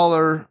 million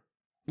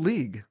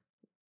league.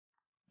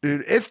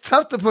 Dude, it's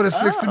tough to put a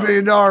 $60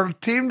 million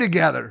team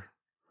together.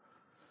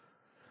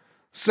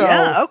 So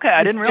yeah, okay,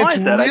 I didn't realize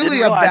that.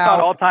 Really I thought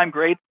all-time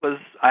greats was.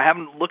 I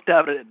haven't looked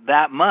at it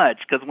that much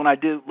because when I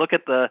do look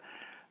at the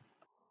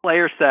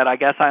player set, I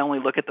guess I only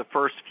look at the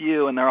first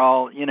few, and they're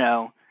all,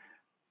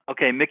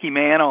 okay, Mickey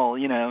Mantle,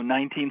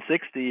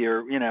 1960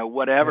 or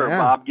whatever, yeah.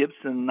 Bob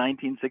Gibson,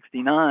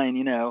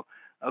 1969,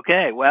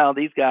 okay, well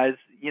these guys,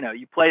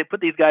 you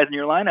put these guys in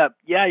your lineup,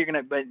 yeah, you're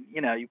gonna, but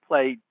you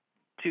play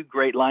 2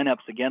 great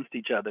lineups against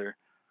each other.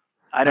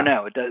 I don't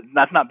know.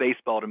 That's not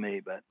baseball to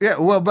me, but yeah.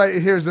 Well, but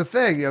here's the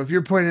thing: if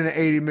you're putting in an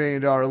 $80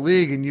 million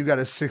league and you got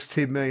a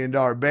 $16 million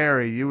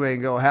Barry, you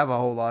ain't gonna have a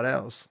whole lot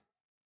else.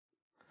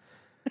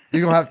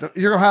 You're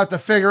gonna have to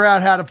figure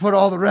out how to put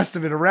all the rest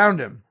of it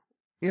around him.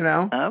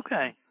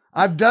 Okay.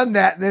 I've done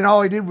that, and then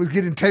all he did was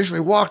get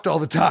intentionally walked all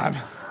the time.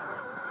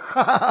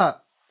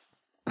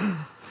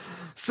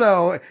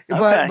 So,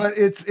 but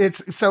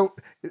it's so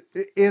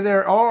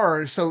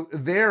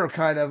they're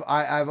kind of.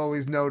 I've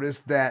always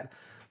noticed that.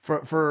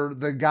 For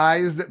the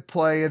guys that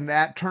play in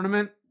that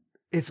tournament,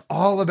 it's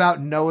all about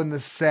knowing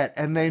the set,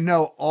 and they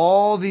know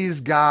all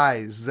these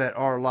guys that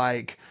are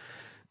like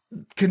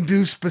can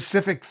do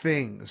specific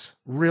things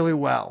really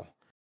well.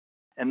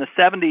 In the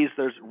 70s,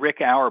 there's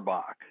Rick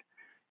Auerbach,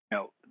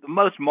 the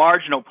most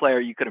marginal player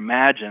you could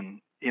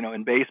imagine,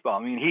 in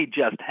baseball. I mean, he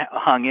just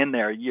hung in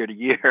there year to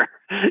year,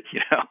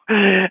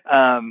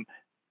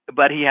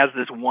 but he has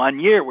this one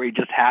year where he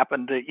just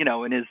happened to,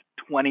 in his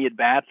 20 at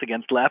bats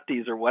against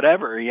lefties or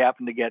whatever, he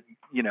happened to get,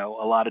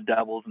 a lot of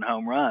doubles and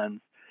home runs.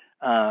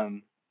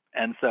 And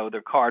so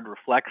their card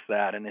reflects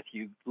that. And if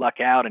you luck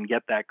out and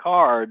get that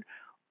card,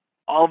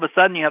 all of a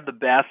sudden you have the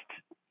best,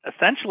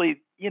 essentially,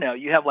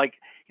 you have like,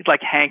 he's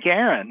like Hank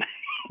Aaron.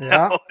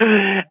 Yeah. But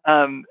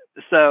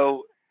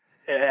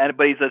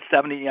he's a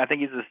 70, I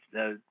think he's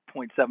a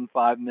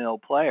 0.75 mil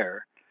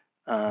player.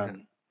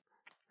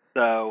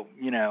 So,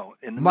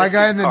 my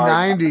guy in the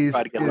 90s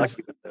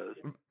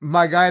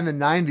my guy in the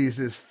 90s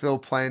is Phil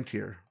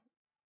Plantier.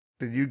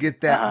 Did you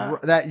get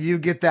that? You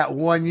get that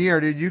 1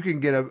 year, dude. You can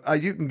get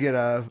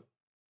a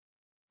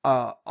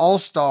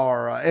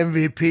all-star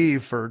MVP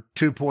for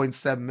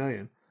 $2.7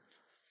 million.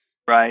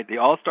 Right. The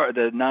all-star,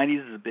 the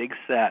 90s is a big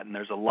set, and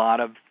there's a lot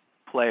of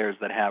players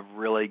that have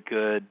really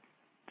good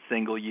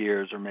single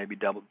years or maybe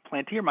double.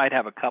 Plantier might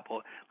have a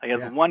couple. Like he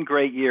has one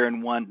great year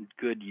and one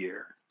good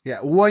year. Yeah,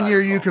 1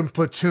 year you can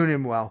platoon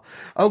him well.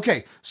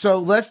 Okay, so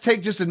let's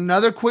take just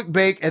another quick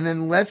break, and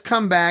then let's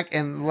come back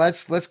and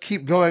let's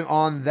keep going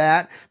on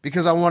that,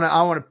 because I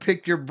wanna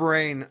pick your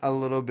brain a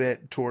little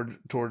bit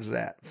towards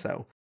that.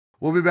 So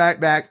we'll be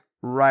back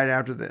right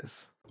after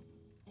this.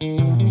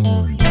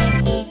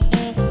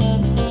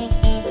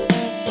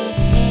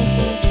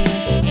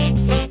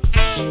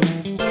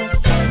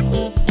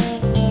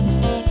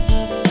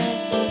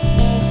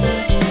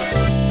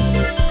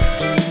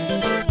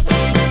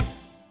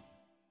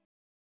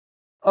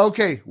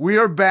 Okay, we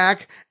are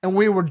back, and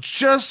we were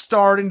just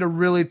starting to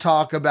really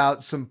talk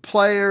about some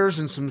players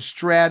and some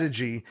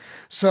strategy.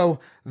 So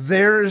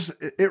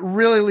it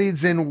really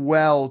leads in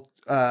well,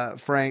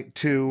 Frank,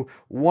 to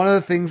one of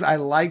the things I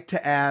like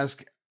to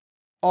ask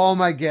all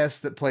my guests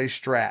that play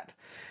Strat,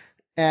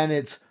 and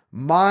it's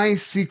my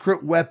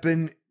secret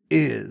weapon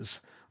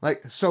is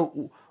like,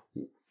 so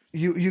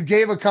you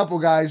gave a couple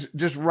guys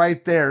just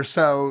right there.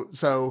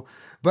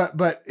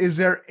 But is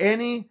there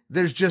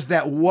there's just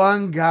that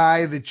one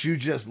guy that you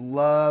just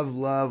love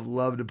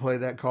to play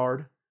that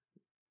card?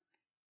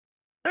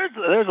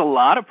 There's a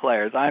lot of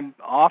players. I'm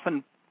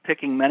often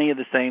picking many of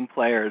the same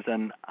players,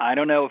 and I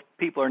don't know if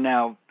people are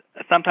now.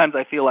 Sometimes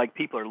I feel like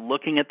people are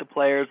looking at the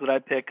players that I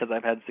pick because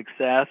I've had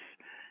success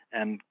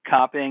and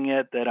copying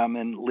it, that I'm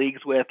in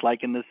leagues with,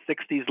 like in the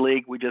 60s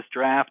league we just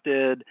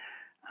drafted.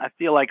 I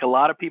feel like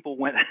several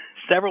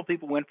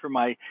people went for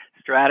my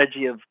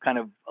strategy of kind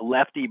of a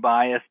lefty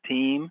biased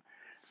team.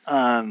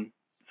 So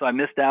I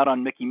missed out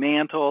on Mickey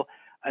Mantle.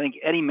 I think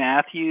Eddie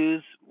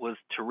Matthews was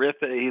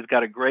terrific. He's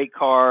got a great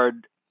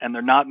card, and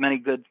there are not many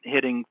good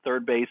hitting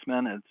third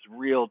basemen. It's a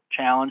real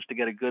challenge to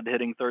get a good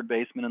hitting third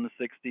baseman in the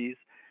 60s.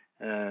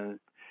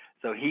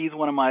 So he's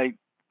one of my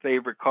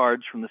favorite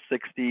cards from the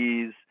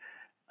 60s.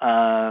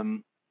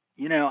 And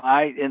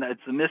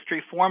it's a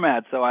mystery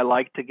format, so I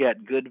like to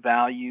get good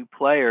value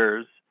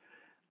players,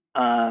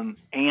 and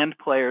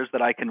players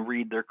that I can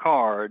read their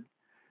card.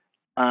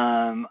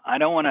 I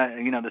don't want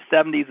to, the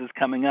 70s is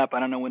coming up. I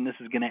don't know when this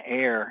is going to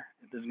air.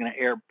 If this is going to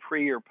air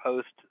pre or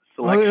post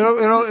selection.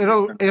 It'll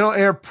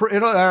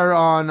air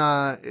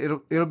on,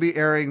 it'll be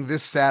airing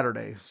this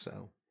Saturday.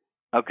 So.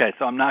 Okay.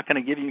 So I'm not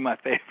going to give you my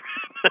favorite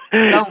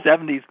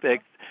 70s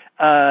picks.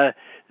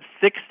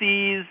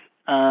 60s.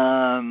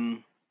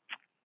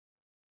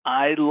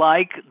 I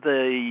like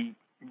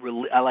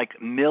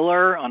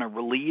Miller on a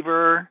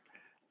reliever.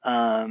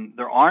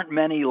 There aren't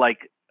many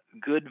like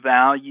good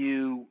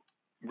value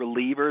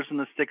relievers in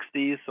the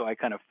 60s, so I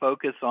kind of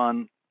focus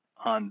on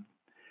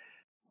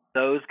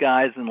those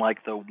guys in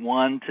like the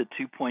 1 to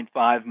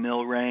 2.5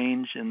 mil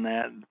range, and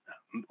that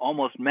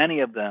almost many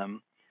of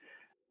them.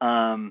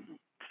 Art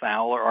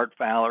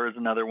Fowler is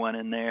another one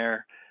in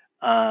there.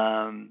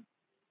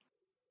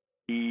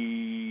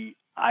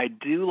 I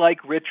do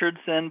like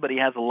Richardson, but he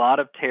has a lot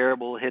of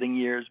terrible hitting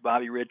years.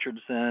 Bobby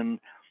Richardson.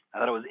 I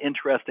thought it was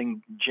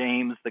interesting.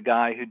 James, the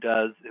guy who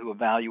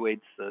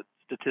evaluates the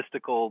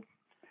statistical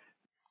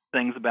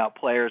things about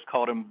players,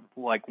 called him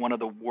like one of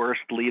the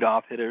worst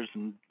leadoff hitters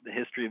in the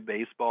history of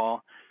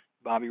baseball.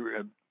 Bobby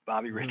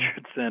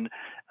Richardson.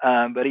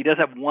 But he does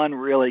have one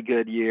really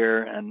good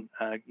year and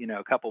a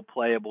couple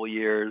playable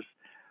years.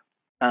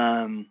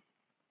 Petrocelli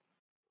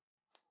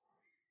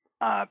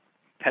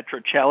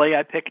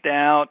I picked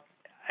out.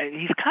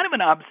 He's kind of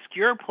an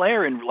obscure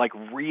player in like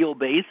real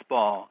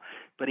baseball,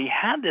 but he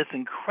had this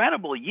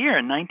incredible year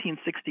in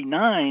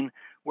 1969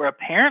 where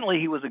apparently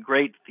he was a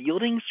great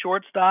fielding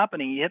shortstop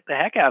and he hit the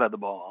heck out of the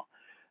ball.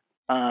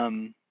 But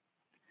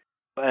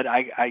in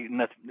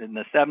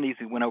the 70s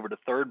he went over to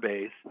third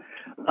base.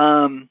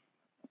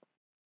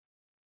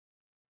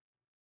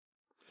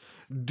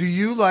 Do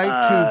you like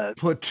to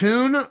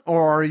platoon,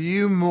 or are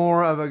you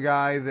more of a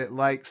guy that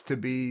likes to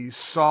be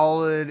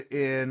solid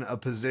in a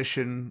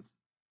position?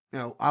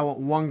 I want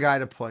one guy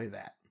to play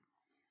that.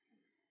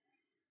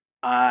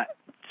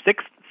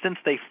 Since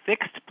they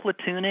fixed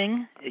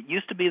platooning, it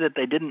used to be that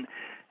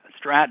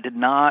Strat did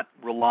not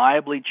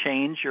reliably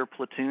change your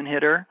platoon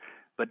hitter,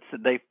 but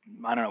I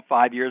don't know,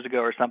 5 years ago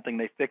or something,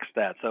 they fixed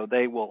that. So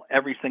they will,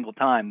 every single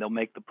time, they'll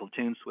make the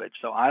platoon switch.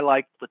 So I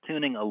like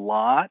platooning a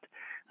lot.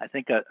 I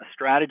think a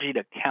strategy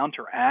to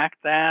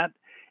counteract that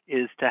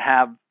is to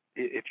have,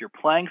 if you're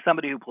playing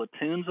somebody who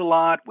platoons a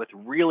lot with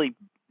really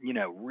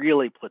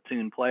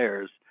platoon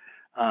players.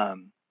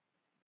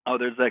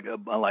 There's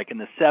like in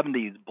the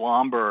 70s,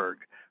 Blomberg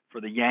for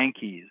the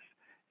Yankees.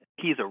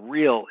 He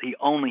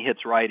only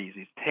hits righties.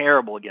 He's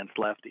terrible against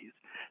lefties.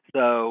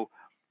 So,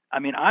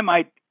 I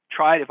might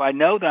try it if I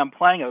know that I'm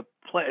playing a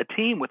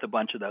team with a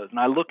bunch of those, and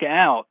I look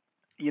out.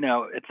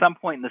 At some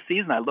point in the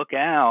season, I look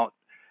out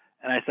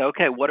and I say,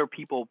 okay, what are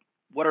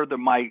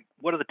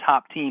the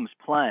top teams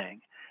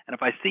playing? And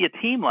if I see a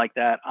team like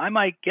that, I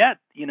might get,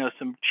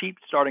 some cheap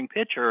starting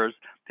pitchers,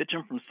 pitch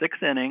them from 6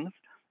 innings,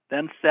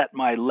 then set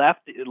my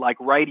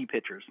righty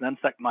pitchers, then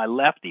set my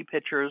lefty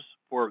pitchers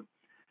for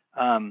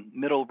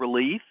middle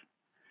relief,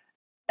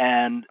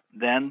 and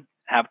then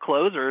have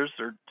closers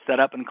or set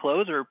up and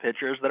closer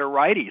pitchers that are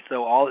righty.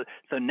 So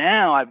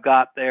now I've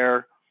got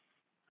their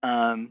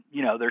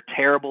they're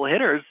terrible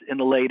hitters in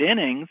the late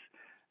innings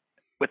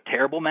with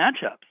terrible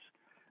matchups.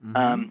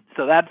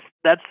 So that's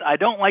I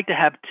don't like to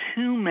have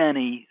too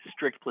many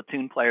strict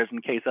platoon players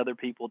in case other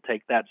people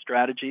take that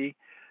strategy.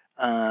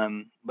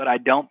 But I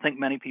don't think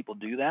many people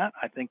do that.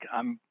 I think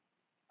I'm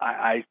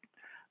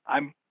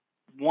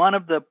one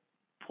of the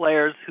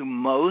players who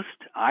most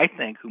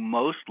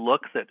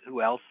looks at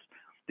who else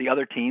the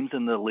other teams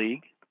in the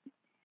league.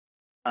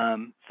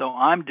 So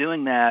I'm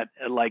doing that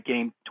at like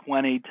game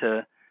 20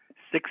 to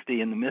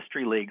 60 in the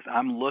mystery leagues.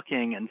 I'm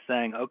looking and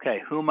saying,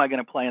 okay, who am I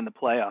going to play in the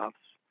playoffs?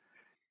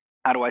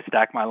 How do I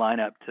stack my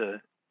lineup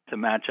to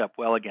match up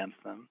well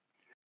against them?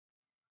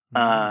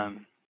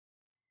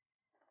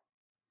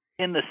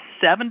 In the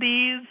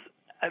 70s,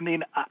 I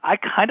mean, I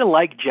kind of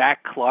like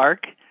Jack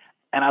Clark,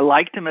 and I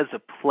liked him as a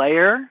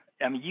player.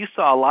 I mean, you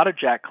saw a lot of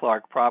Jack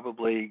Clark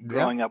probably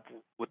growing up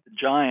with the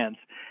Giants.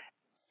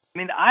 I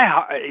mean,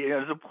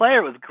 as a player,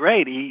 it was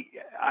great.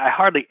 I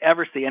hardly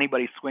ever see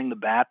anybody swing the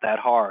bat that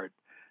hard.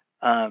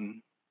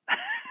 And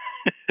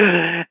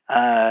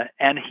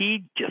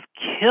he just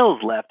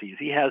kills lefties.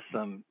 He has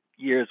some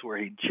years where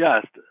he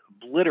just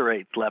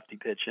obliterates lefty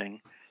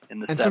pitching in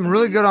the 70s. And some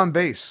really good on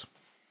base.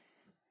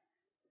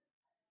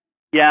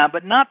 Yeah,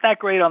 but not that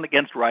great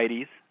against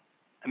righties.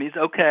 I mean,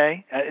 he's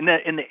okay. In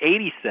the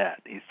 80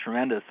 set, he's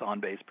tremendous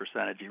on base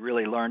percentage. He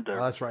really learned to.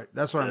 Oh, that's right.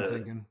 That's what I'm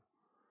thinking.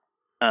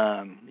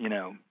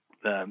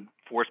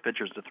 Force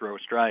pitchers to throw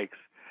strikes.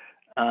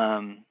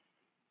 Yeah,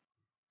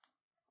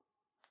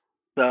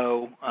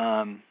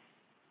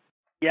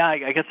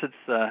 I guess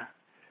it's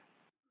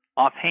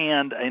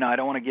offhand. I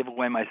don't want to give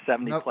away my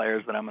 70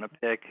 players that I'm going to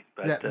pick.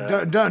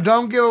 But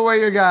don't give away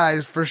your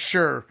guys for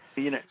sure.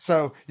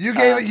 So you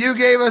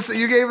gave us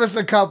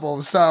a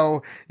couple.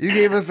 So you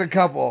gave us a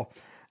couple.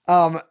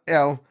 I've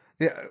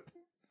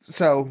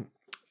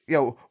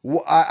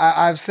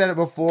said it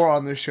before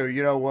on this show.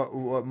 You know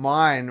what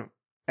mine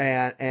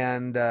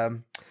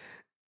and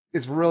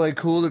it's really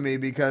cool to me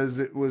because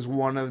it was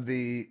one of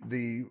the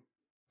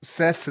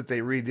sets that they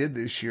redid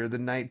this year, the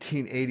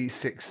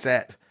 1986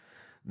 set.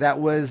 That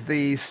was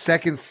the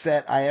second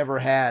set I ever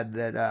had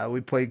that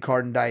we played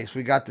card and dice.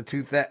 We got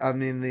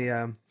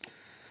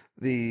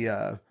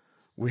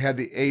we had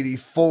the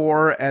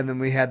 84 and then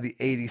we had the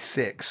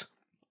 86.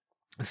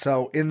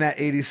 So in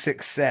that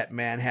 86 set,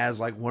 man, has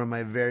like one of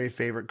my very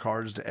favorite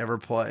cards to ever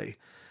play,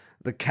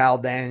 the Cal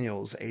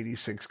Daniels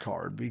 86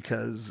 card,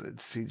 because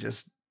he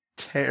just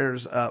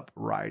tears up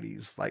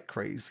righties like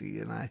crazy,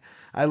 and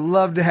I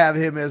love to have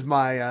him as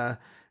my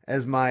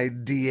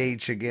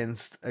DH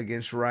against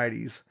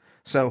righties.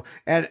 So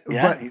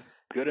but he's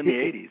good in the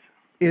 80s.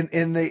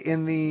 In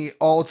the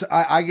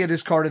I get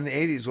his card in the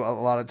 80s a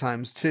lot of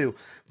times too.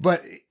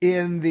 But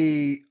in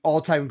the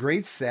all-time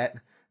great set,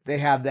 they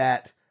have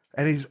that,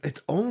 and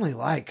it's only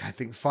like I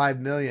think 5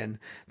 million.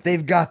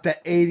 They've got the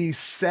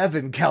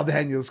 87 Cal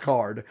Daniels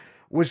card,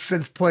 which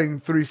since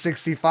playing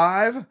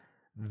 365,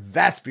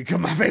 that's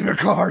become my favorite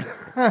card.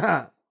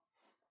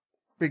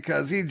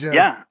 Because he just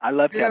I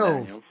love Cal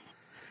Daniels.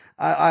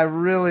 I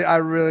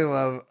really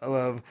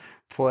love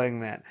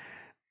playing that.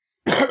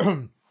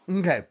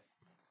 Okay.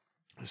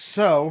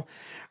 So,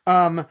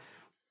 let's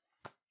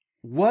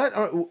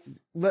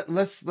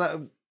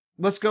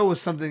go with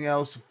something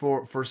else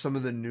for some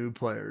of the new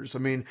players. I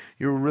mean,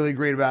 you're really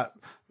great about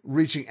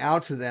reaching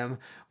out to them,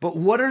 but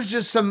what is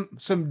just some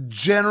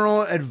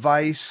general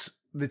advice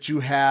that you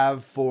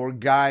have for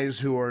guys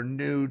who are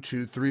new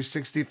to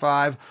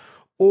 365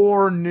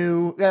 or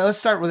new? Yeah, let's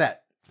start with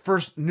that.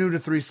 First, new to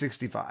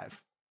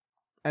 365.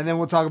 And then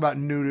we'll talk about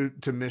new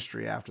to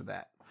mystery after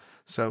that.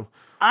 So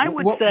I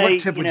would say, what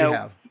tip would you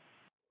have?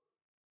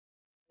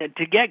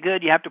 To get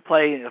good, you have to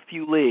play a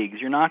few leagues.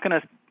 You're not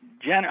going to,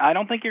 I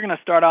don't think you're going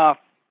to start off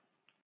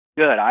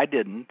good. I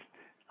didn't.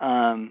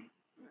 And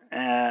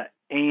to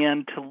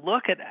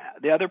look at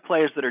the other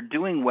players that are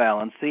doing well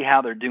and see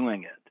how they're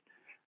doing it.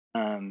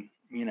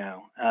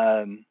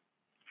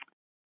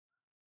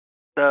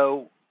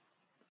 So,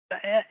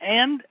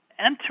 and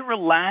to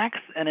relax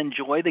and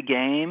enjoy the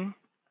game.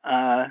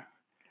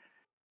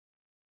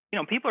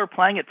 People are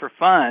playing it for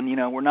fun.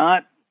 We're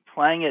not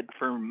playing it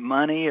for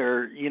money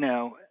or,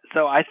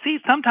 so I see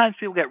sometimes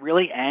people get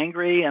really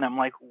angry and I'm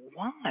like,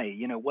 why?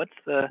 What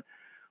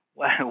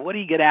do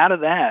you get out of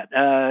that?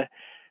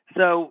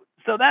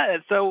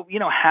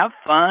 Have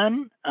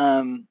fun.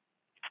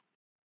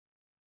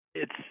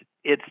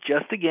 It's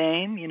just a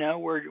game,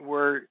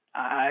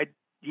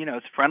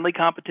 it's friendly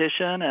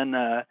competition,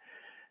 and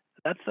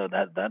that's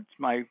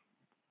my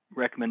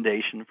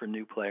recommendation for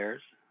new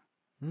players.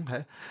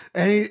 Okay.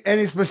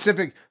 Any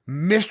specific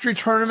mystery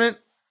tournament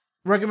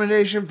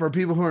recommendation for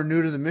people who are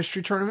new to the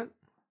mystery tournament?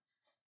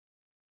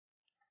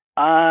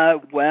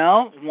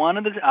 Well,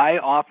 I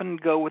often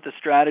go with the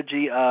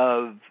strategy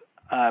of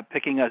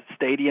picking a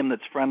stadium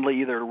that's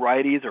friendly either to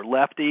righties or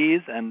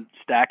lefties and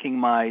stacking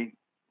my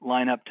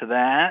lineup to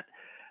that.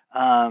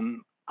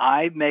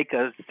 I make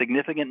a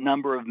significant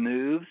number of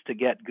moves to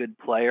get good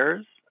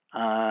players.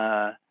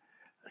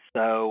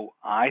 So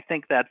I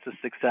think that's a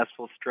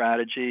successful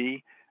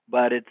strategy.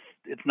 but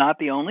it's not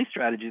the only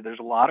strategy. There's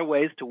a lot of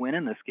ways to win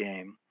in this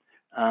game.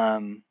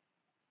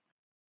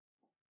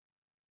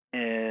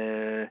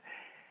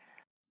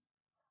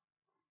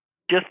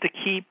 Just to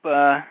keep,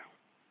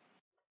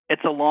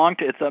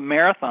 it's a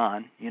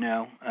marathon,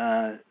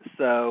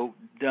 so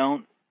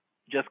don't,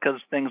 just because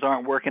things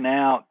aren't working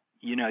out,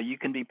 you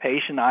can be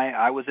patient.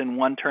 I was in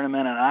one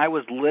tournament and I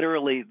was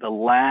literally the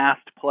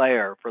last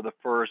player for the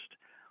first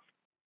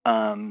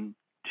 2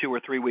 or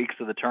 3 weeks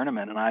of the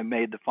tournament, and I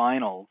made the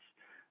finals.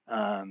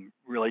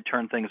 Really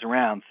turned things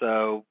around.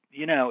 So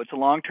it's a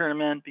long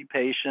tournament. Be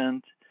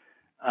patient,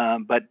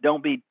 but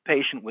don't be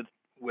patient with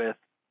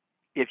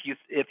if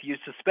you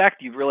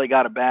suspect you've really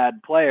got a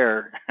bad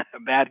player, a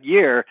bad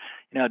year.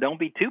 Don't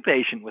be too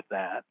patient with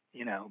that.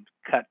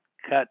 Cut.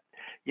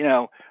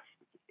 You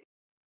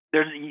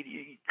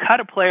cut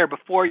a player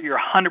before you're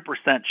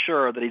 100%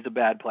 sure that he's a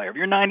bad player. If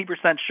you're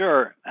 90%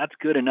 sure, that's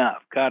good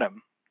enough. Cut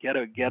him. Get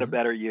a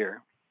better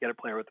year. Get a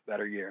player with a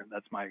better year.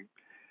 That's my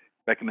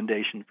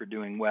recommendation for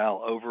doing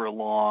well over a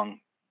long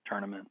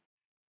tournament,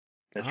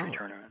 mystery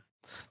tournament.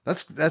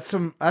 That's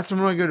some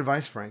really good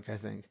advice, Frank. I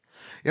think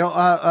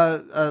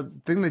a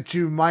thing that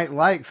you might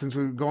like, since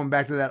we're going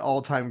back to that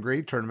all-time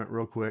great tournament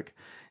real quick,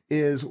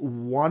 is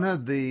one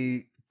of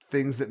the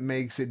things that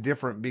makes it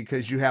different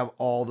because you have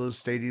all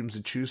those stadiums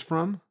to choose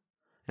from.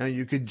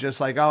 You could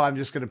just I'm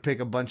just going to pick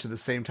a bunch of the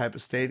same type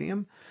of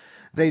stadium.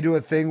 They do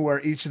a thing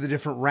where each of the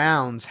different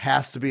rounds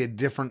has to be a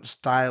different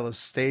style of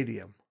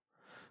stadium.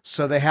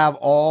 So they have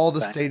all the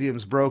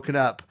stadiums broken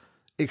up: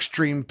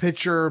 extreme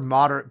pitcher,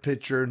 moderate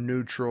pitcher,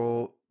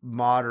 neutral,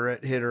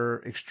 moderate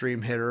hitter, extreme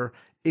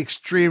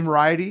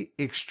righty,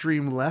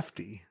 extreme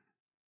lefty.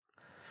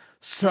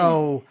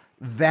 So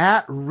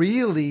that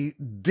really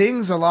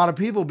dings a lot of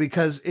people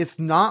because it's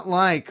not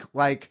like,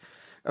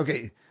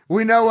 okay,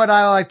 we know what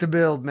I like to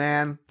build,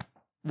 man.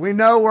 We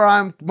know where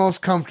I'm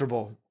most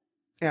comfortable.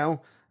 I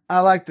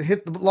like to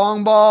hit the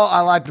long ball.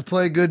 I like to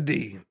play good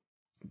D.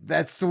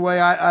 That's the way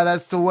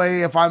that's the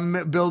way, if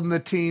I'm building the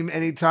team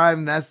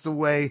anytime, that's the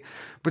way.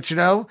 But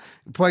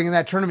playing in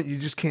that tournament, you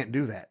just can't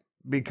do that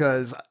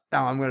because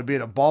I'm going to be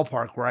in a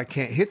ballpark where I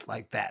can't hit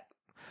like that.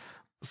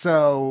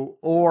 So,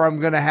 or I'm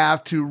going to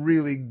have to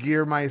really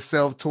gear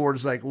myself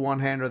towards one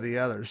hand or the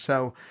other.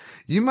 So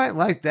you might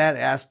like that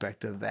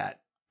aspect of that,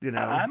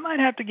 I might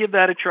have to give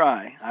that a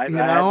try. I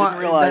didn't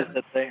realize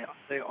that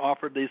they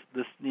offered this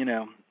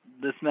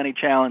many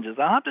challenges.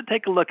 I'll have to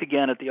take a look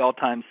again at the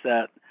all-time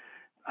set.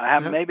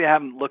 Maybe I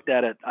haven't looked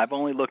at it. I've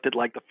only looked at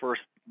the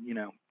first,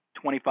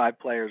 25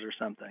 players or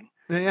something.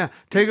 Yeah.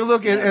 Take a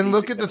look and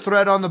look at the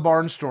thread on the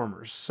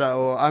Barnstormers.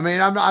 So, I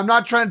mean, I'm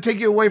not trying to take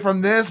you away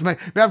from this.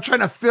 I'm trying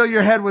to fill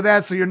your head with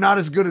that so you're not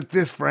as good at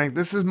this, Frank.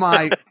 This is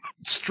my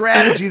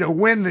strategy to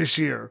win this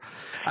year.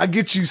 I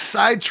get you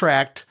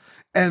sidetracked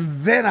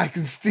and then I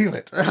can steal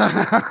it. Well,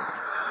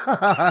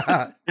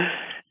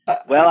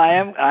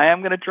 I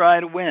am going to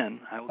try to win.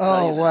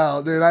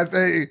 Well, dude, I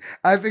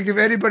think if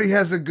anybody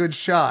has a good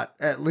shot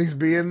at least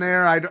being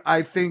there,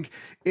 I think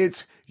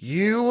it's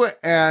you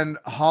and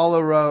Hollow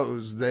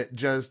Rose that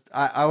just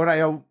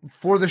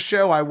for the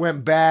show I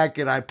went back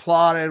and I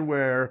plotted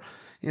where,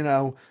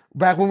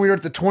 back when we were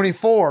at the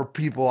 24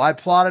 people, I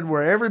plotted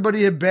where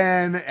everybody had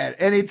been at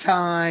any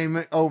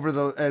time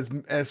over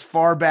as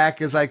far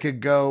back as I could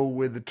go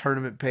with the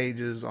tournament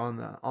pages on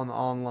the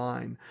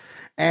online.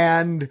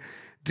 And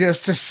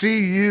just to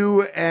see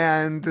you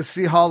and to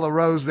see Hollow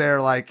Rose there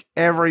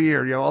every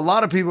year, a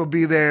lot of people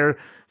be there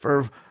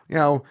for,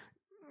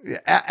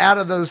 out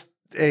of those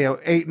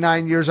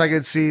 8-9 years, I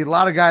could see a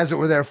lot of guys that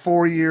were there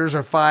 4 years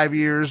or 5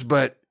 years,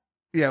 but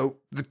the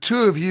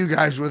two of you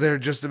guys were there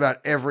just about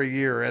every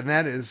year. And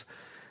that's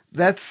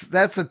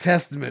a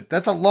testament.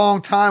 That's a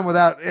long time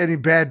without any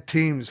bad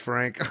teams,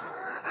 Frank.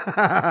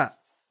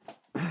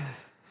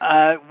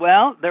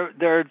 Well,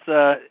 there's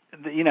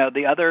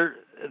the other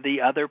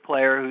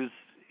player who's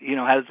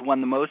has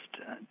won the most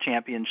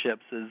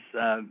championships is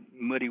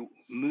Moody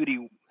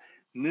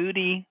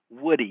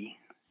Woody.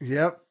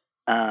 Yep.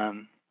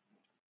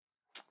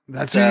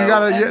 That's who you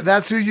gotta.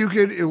 That's who you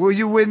could. Will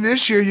you win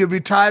this year? You'll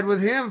be tied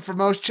with him for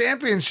most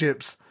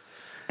championships.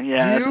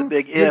 Yeah, that's a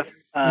big if.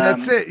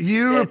 That's it.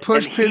 You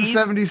push pin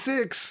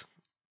 76.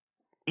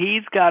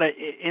 He's got an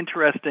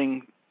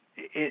interesting.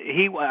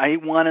 He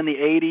won in the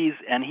 80s,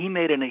 and he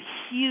made a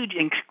huge,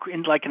 an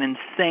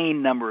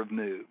insane number of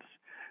moves.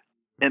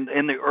 In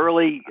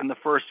the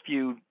first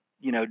few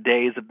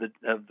days of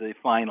the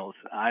finals,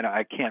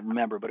 I can't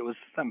remember, but it was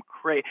some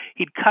crazy.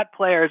 He'd cut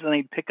players and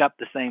he'd pick up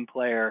the same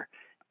player.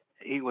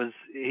 He was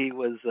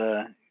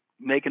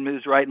making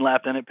moves right and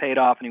left, and it paid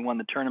off, and he won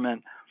the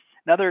tournament.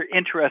 Another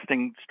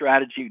interesting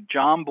strategy: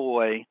 John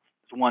Boy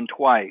won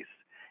twice,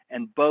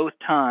 and both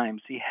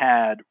times he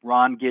had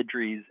Ron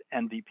Guidry's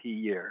MVP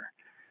year.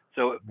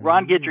 So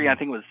Ron Guidry, I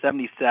think it was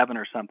 77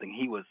 or something.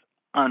 He was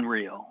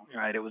unreal,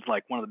 right? It was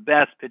one of the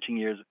best pitching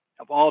years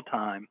of all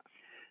time.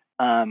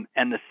 And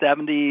the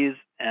 70s,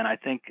 and I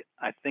think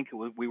it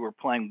was, we were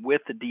playing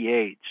with the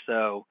DH.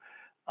 So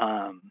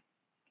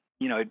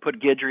he'd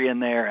put Guidry in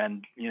there,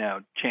 and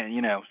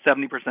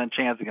 70%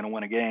 chance of going to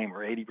win a game or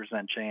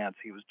 80% chance.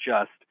 He was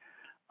just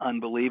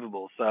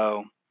unbelievable.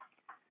 So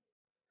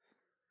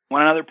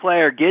one other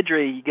player,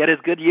 Guidry, you get his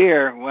good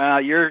year, well,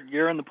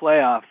 you're in the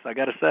playoffs, I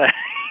got to say.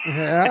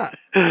 Yeah.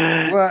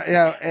 Well,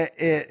 yeah,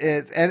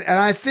 and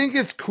I think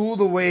it's cool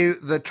the way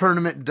the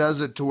tournament does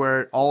it, to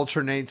where it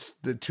alternates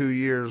the 2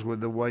 years,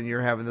 with the 1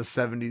 year having the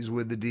 70s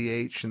with the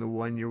DH and the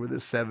 1 year with the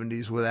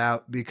 70s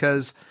without,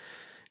 because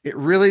it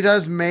really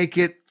does make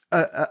it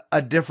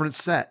a different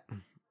set.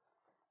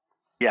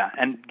 Yeah,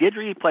 and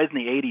Guidry plays in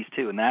the 80s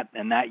too,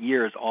 and that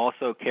year is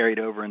also carried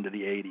over into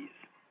the 80s.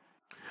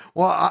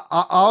 Well,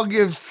 I'll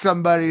give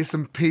somebody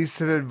some piece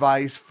of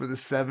advice for the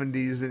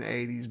 70s and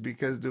 80s,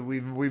 because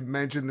we've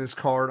mentioned this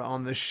card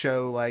on the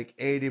show like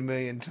 80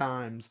 million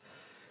times.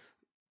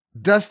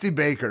 Dusty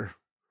Baker.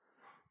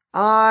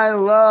 I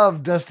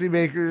love Dusty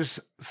Baker's,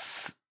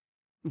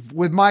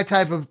 with my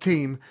type of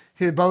team,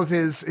 both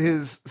his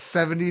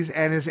 70s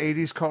and his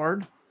 80s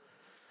card,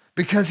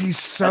 because he's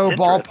so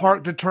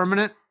ballpark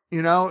determinant.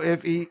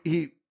 If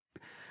he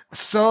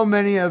so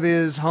many of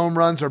his home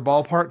runs are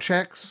ballpark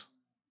checks.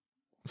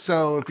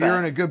 So if you're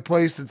in a good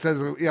place that says,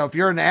 if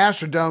you're in the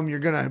Astrodome, you're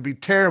going to be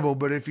terrible,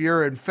 but if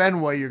you're in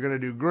Fenway, you're going to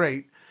do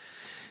great.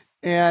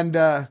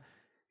 And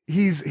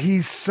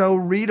he's so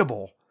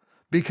readable,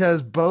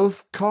 because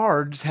both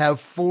cards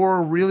have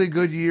 4 really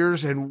good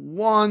years and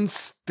 1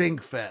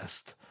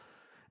 stinkfest.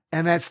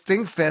 And that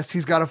stinkfest,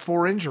 he's got a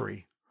 4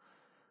 injury.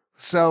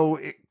 So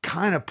it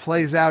kind of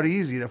plays out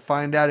easy to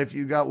find out if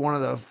you got one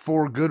of the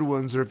 4 good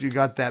ones or if you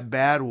got that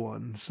bad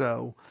one.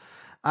 So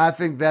I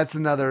think that's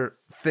another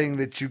thing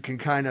that you can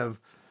kind of,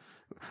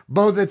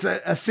 both it's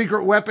a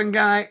secret weapon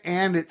guy,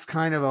 and it's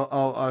kind of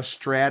a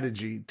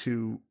strategy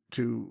to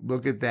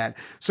look at that.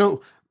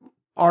 So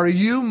are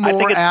you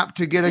more apt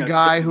to get a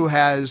guy who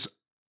has,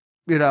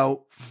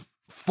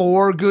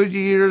 4 good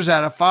years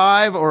out of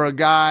 5, or a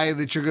guy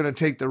that you're going to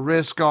take the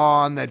risk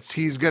on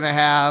he's going to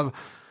have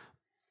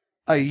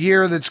a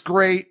year that's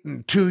great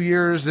and 2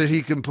 years that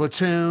he can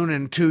platoon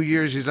and 2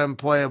 years he's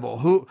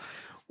unplayable?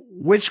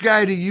 Which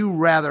guy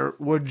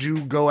would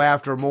you go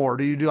after more?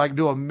 Do you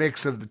do a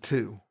mix of the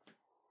two?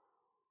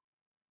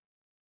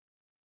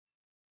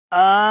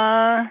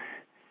 I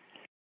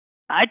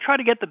try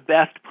to get the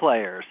best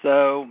player.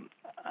 So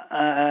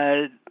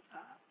I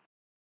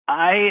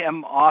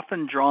am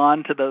often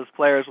drawn to those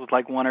players with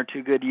like 1 or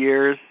 2 good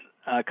years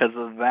because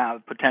of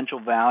potential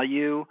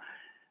value.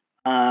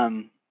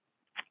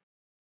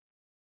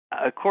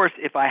 Of course,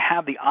 if I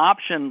have the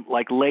option,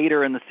 like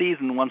later in the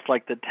season, once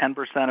like the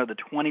 10% or the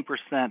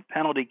 20%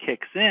 penalty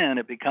kicks in,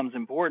 it becomes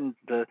important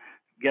to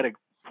get a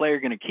player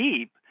you're going to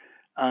keep.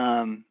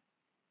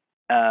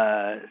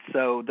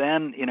 So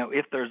then,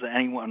 if there's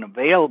anyone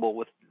available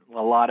with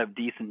a lot of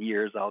decent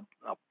years, I'll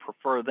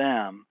prefer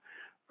them.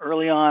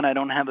 Early on, I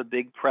don't have a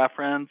big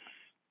preference.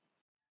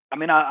 I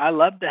mean, I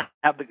love to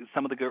have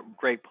some of the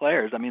great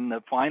players. I mean,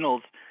 the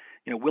finals,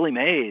 Willie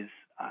Mays,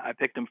 I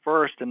picked him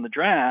first in the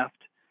draft.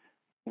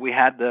 We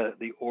had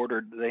we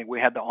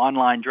had the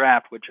online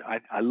draft, which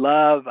I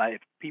love.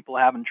 If people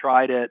haven't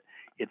tried it,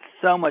 it's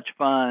so much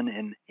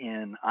fun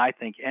in I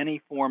think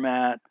any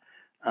format.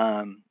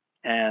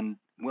 And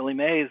Willie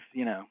Mays,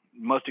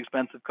 most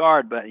expensive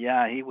card, but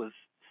yeah, he was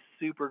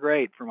super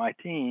great for my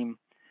team.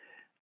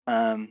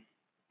 So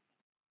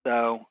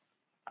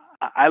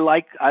I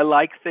like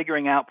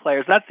figuring out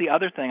players. That's the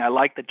other thing. I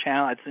like the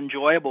challenge. It's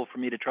enjoyable for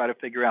me to try to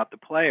figure out the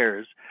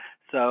players.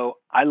 So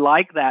I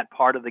like that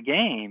part of the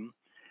game.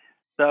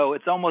 So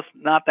it's almost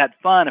not that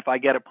fun if I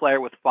get a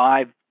player with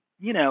 5,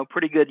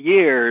 pretty good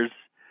years.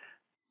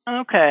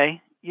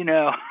 Okay,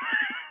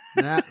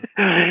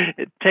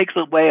 it takes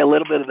away a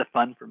little bit of the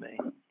fun for me.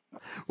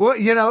 Well,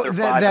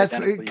 that's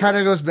it. Kind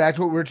of goes back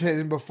to what we were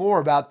saying before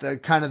about the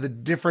kind of the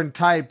different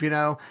type.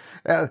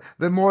 The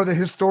more the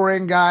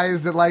historian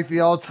guys that like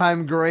the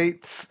all-time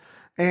greats.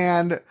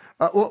 And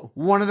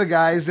one of the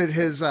guys that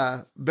has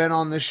been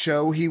on this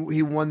show, he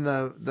won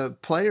the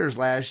Players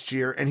last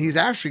year, and he's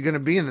actually going to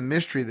be in the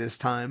mystery this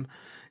time,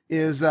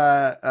 is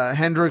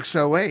Hendricks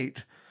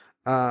 08,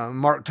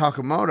 Mark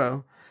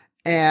Takamoto.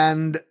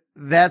 And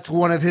that's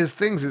one of his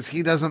things, is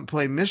he doesn't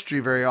play mystery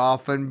very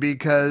often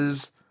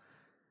because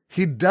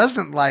he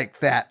doesn't like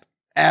that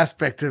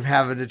aspect of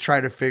having to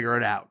try to figure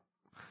it out.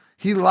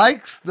 He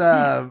likes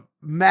the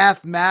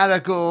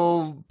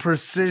mathematical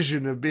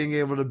precision of being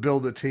able to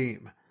build a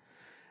team.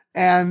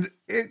 And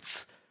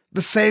it's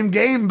the same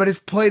game, but it's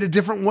played a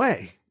different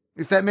way,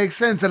 if that makes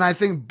sense. And I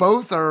think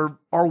both are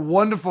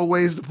wonderful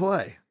ways to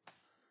play.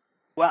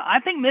 Well, I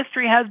think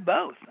mystery has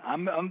both. I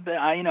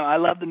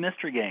love the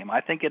mystery game.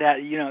 I think it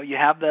has,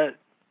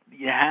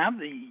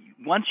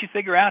 once you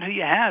figure out who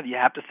you have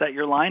to set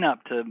your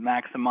lineup to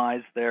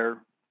maximize their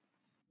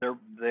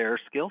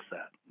skill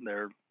set,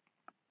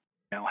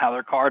 how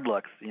their card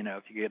looks,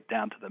 if you get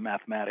down to the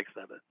mathematics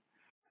of it.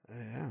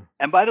 Yeah.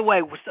 And by the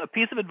way, a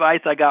piece of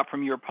advice I got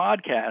from your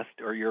podcast,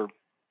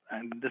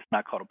 and this is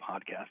not called a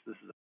podcast, this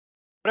is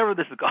whatever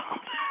this is called.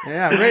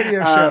 Yeah,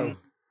 radio show.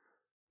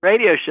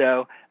 Radio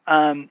show.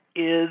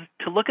 is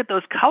to look at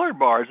those color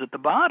bars at the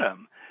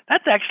bottom.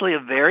 That's actually a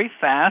very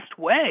fast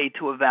way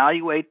to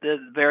evaluate the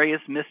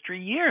various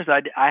mystery years.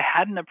 I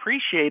hadn't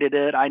appreciated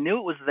it. I knew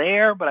it was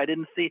there, but I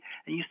didn't see.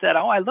 And you said,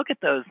 "Oh, I look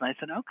at those," and I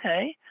said,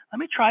 "Okay, let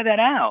me try that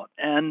out."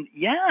 And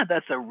yeah,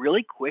 that's a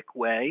really quick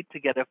way to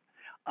get a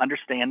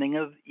understanding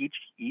of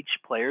each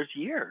player's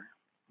year,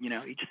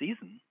 each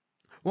season.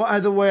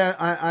 Well, the way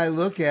I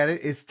look at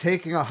it, it's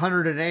taking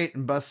 108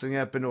 and busting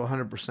up into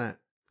 100%.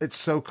 It's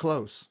so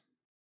close.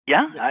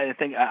 Yeah, I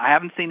think I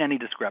haven't seen any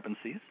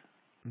discrepancies.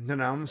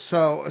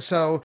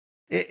 So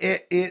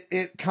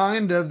it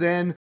kind of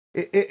then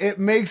it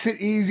makes it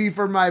easy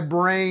for my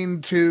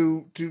brain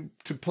to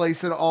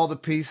place all the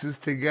pieces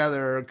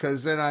together,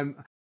 because then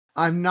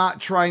I'm not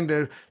trying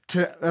to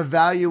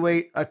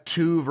evaluate a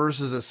 2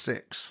 versus a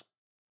 6.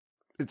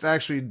 It's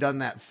actually done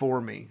that for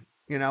me,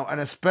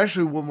 and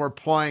especially when we're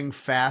playing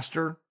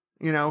faster,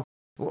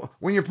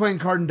 when you're playing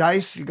card and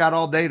dice, you got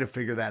all day to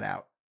figure that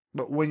out.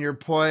 But when you're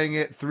playing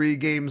it 3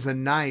 games a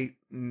night,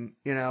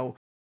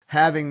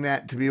 having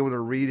that to be able to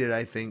read it,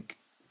 I think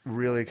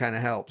really kind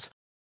of helps.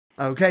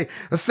 Okay.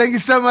 Well, thank you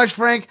so much,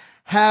 Frank.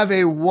 Have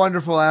a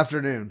wonderful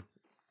afternoon.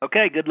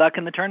 Okay. Good luck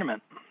in the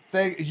tournament.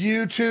 Thank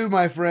you too,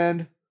 my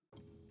friend.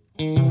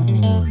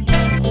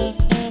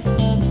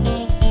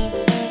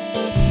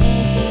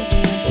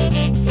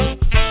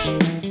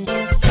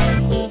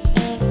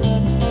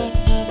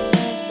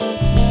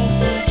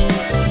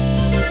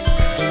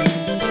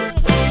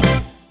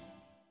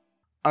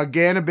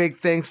 Again, a big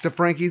thanks to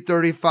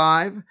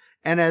Frankie35.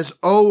 And as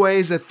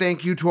always, a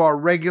thank you to our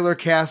regular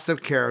cast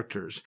of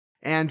characters: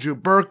 Andrew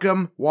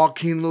Burkham,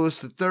 Joaquin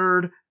Lewis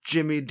III,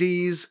 Jimmy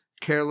Dees,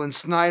 Carolyn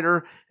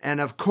Snyder,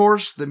 and of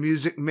course, the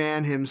music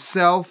man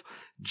himself,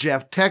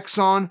 Jeff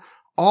Texon.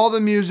 All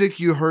the music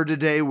you heard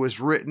today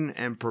was written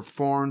and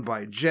performed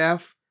by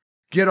Jeff.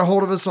 Get a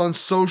hold of us on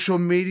social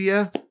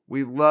media.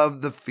 We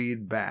love the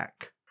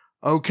feedback.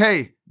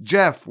 Okay,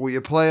 Jeff, will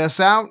you play us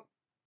out?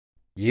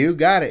 You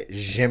got it,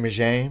 Jimmy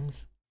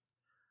James.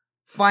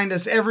 Find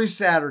us every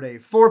Saturday,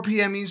 4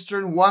 p.m.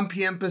 Eastern, 1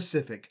 p.m.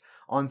 Pacific,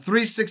 on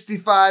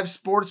 365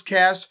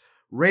 Sportscast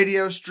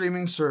radio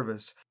streaming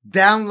service.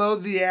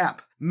 Download the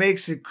app.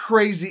 Makes it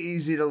crazy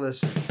easy to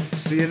listen.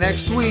 See you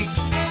next week.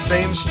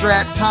 Same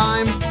strat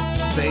time,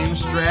 same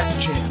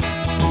strat channel.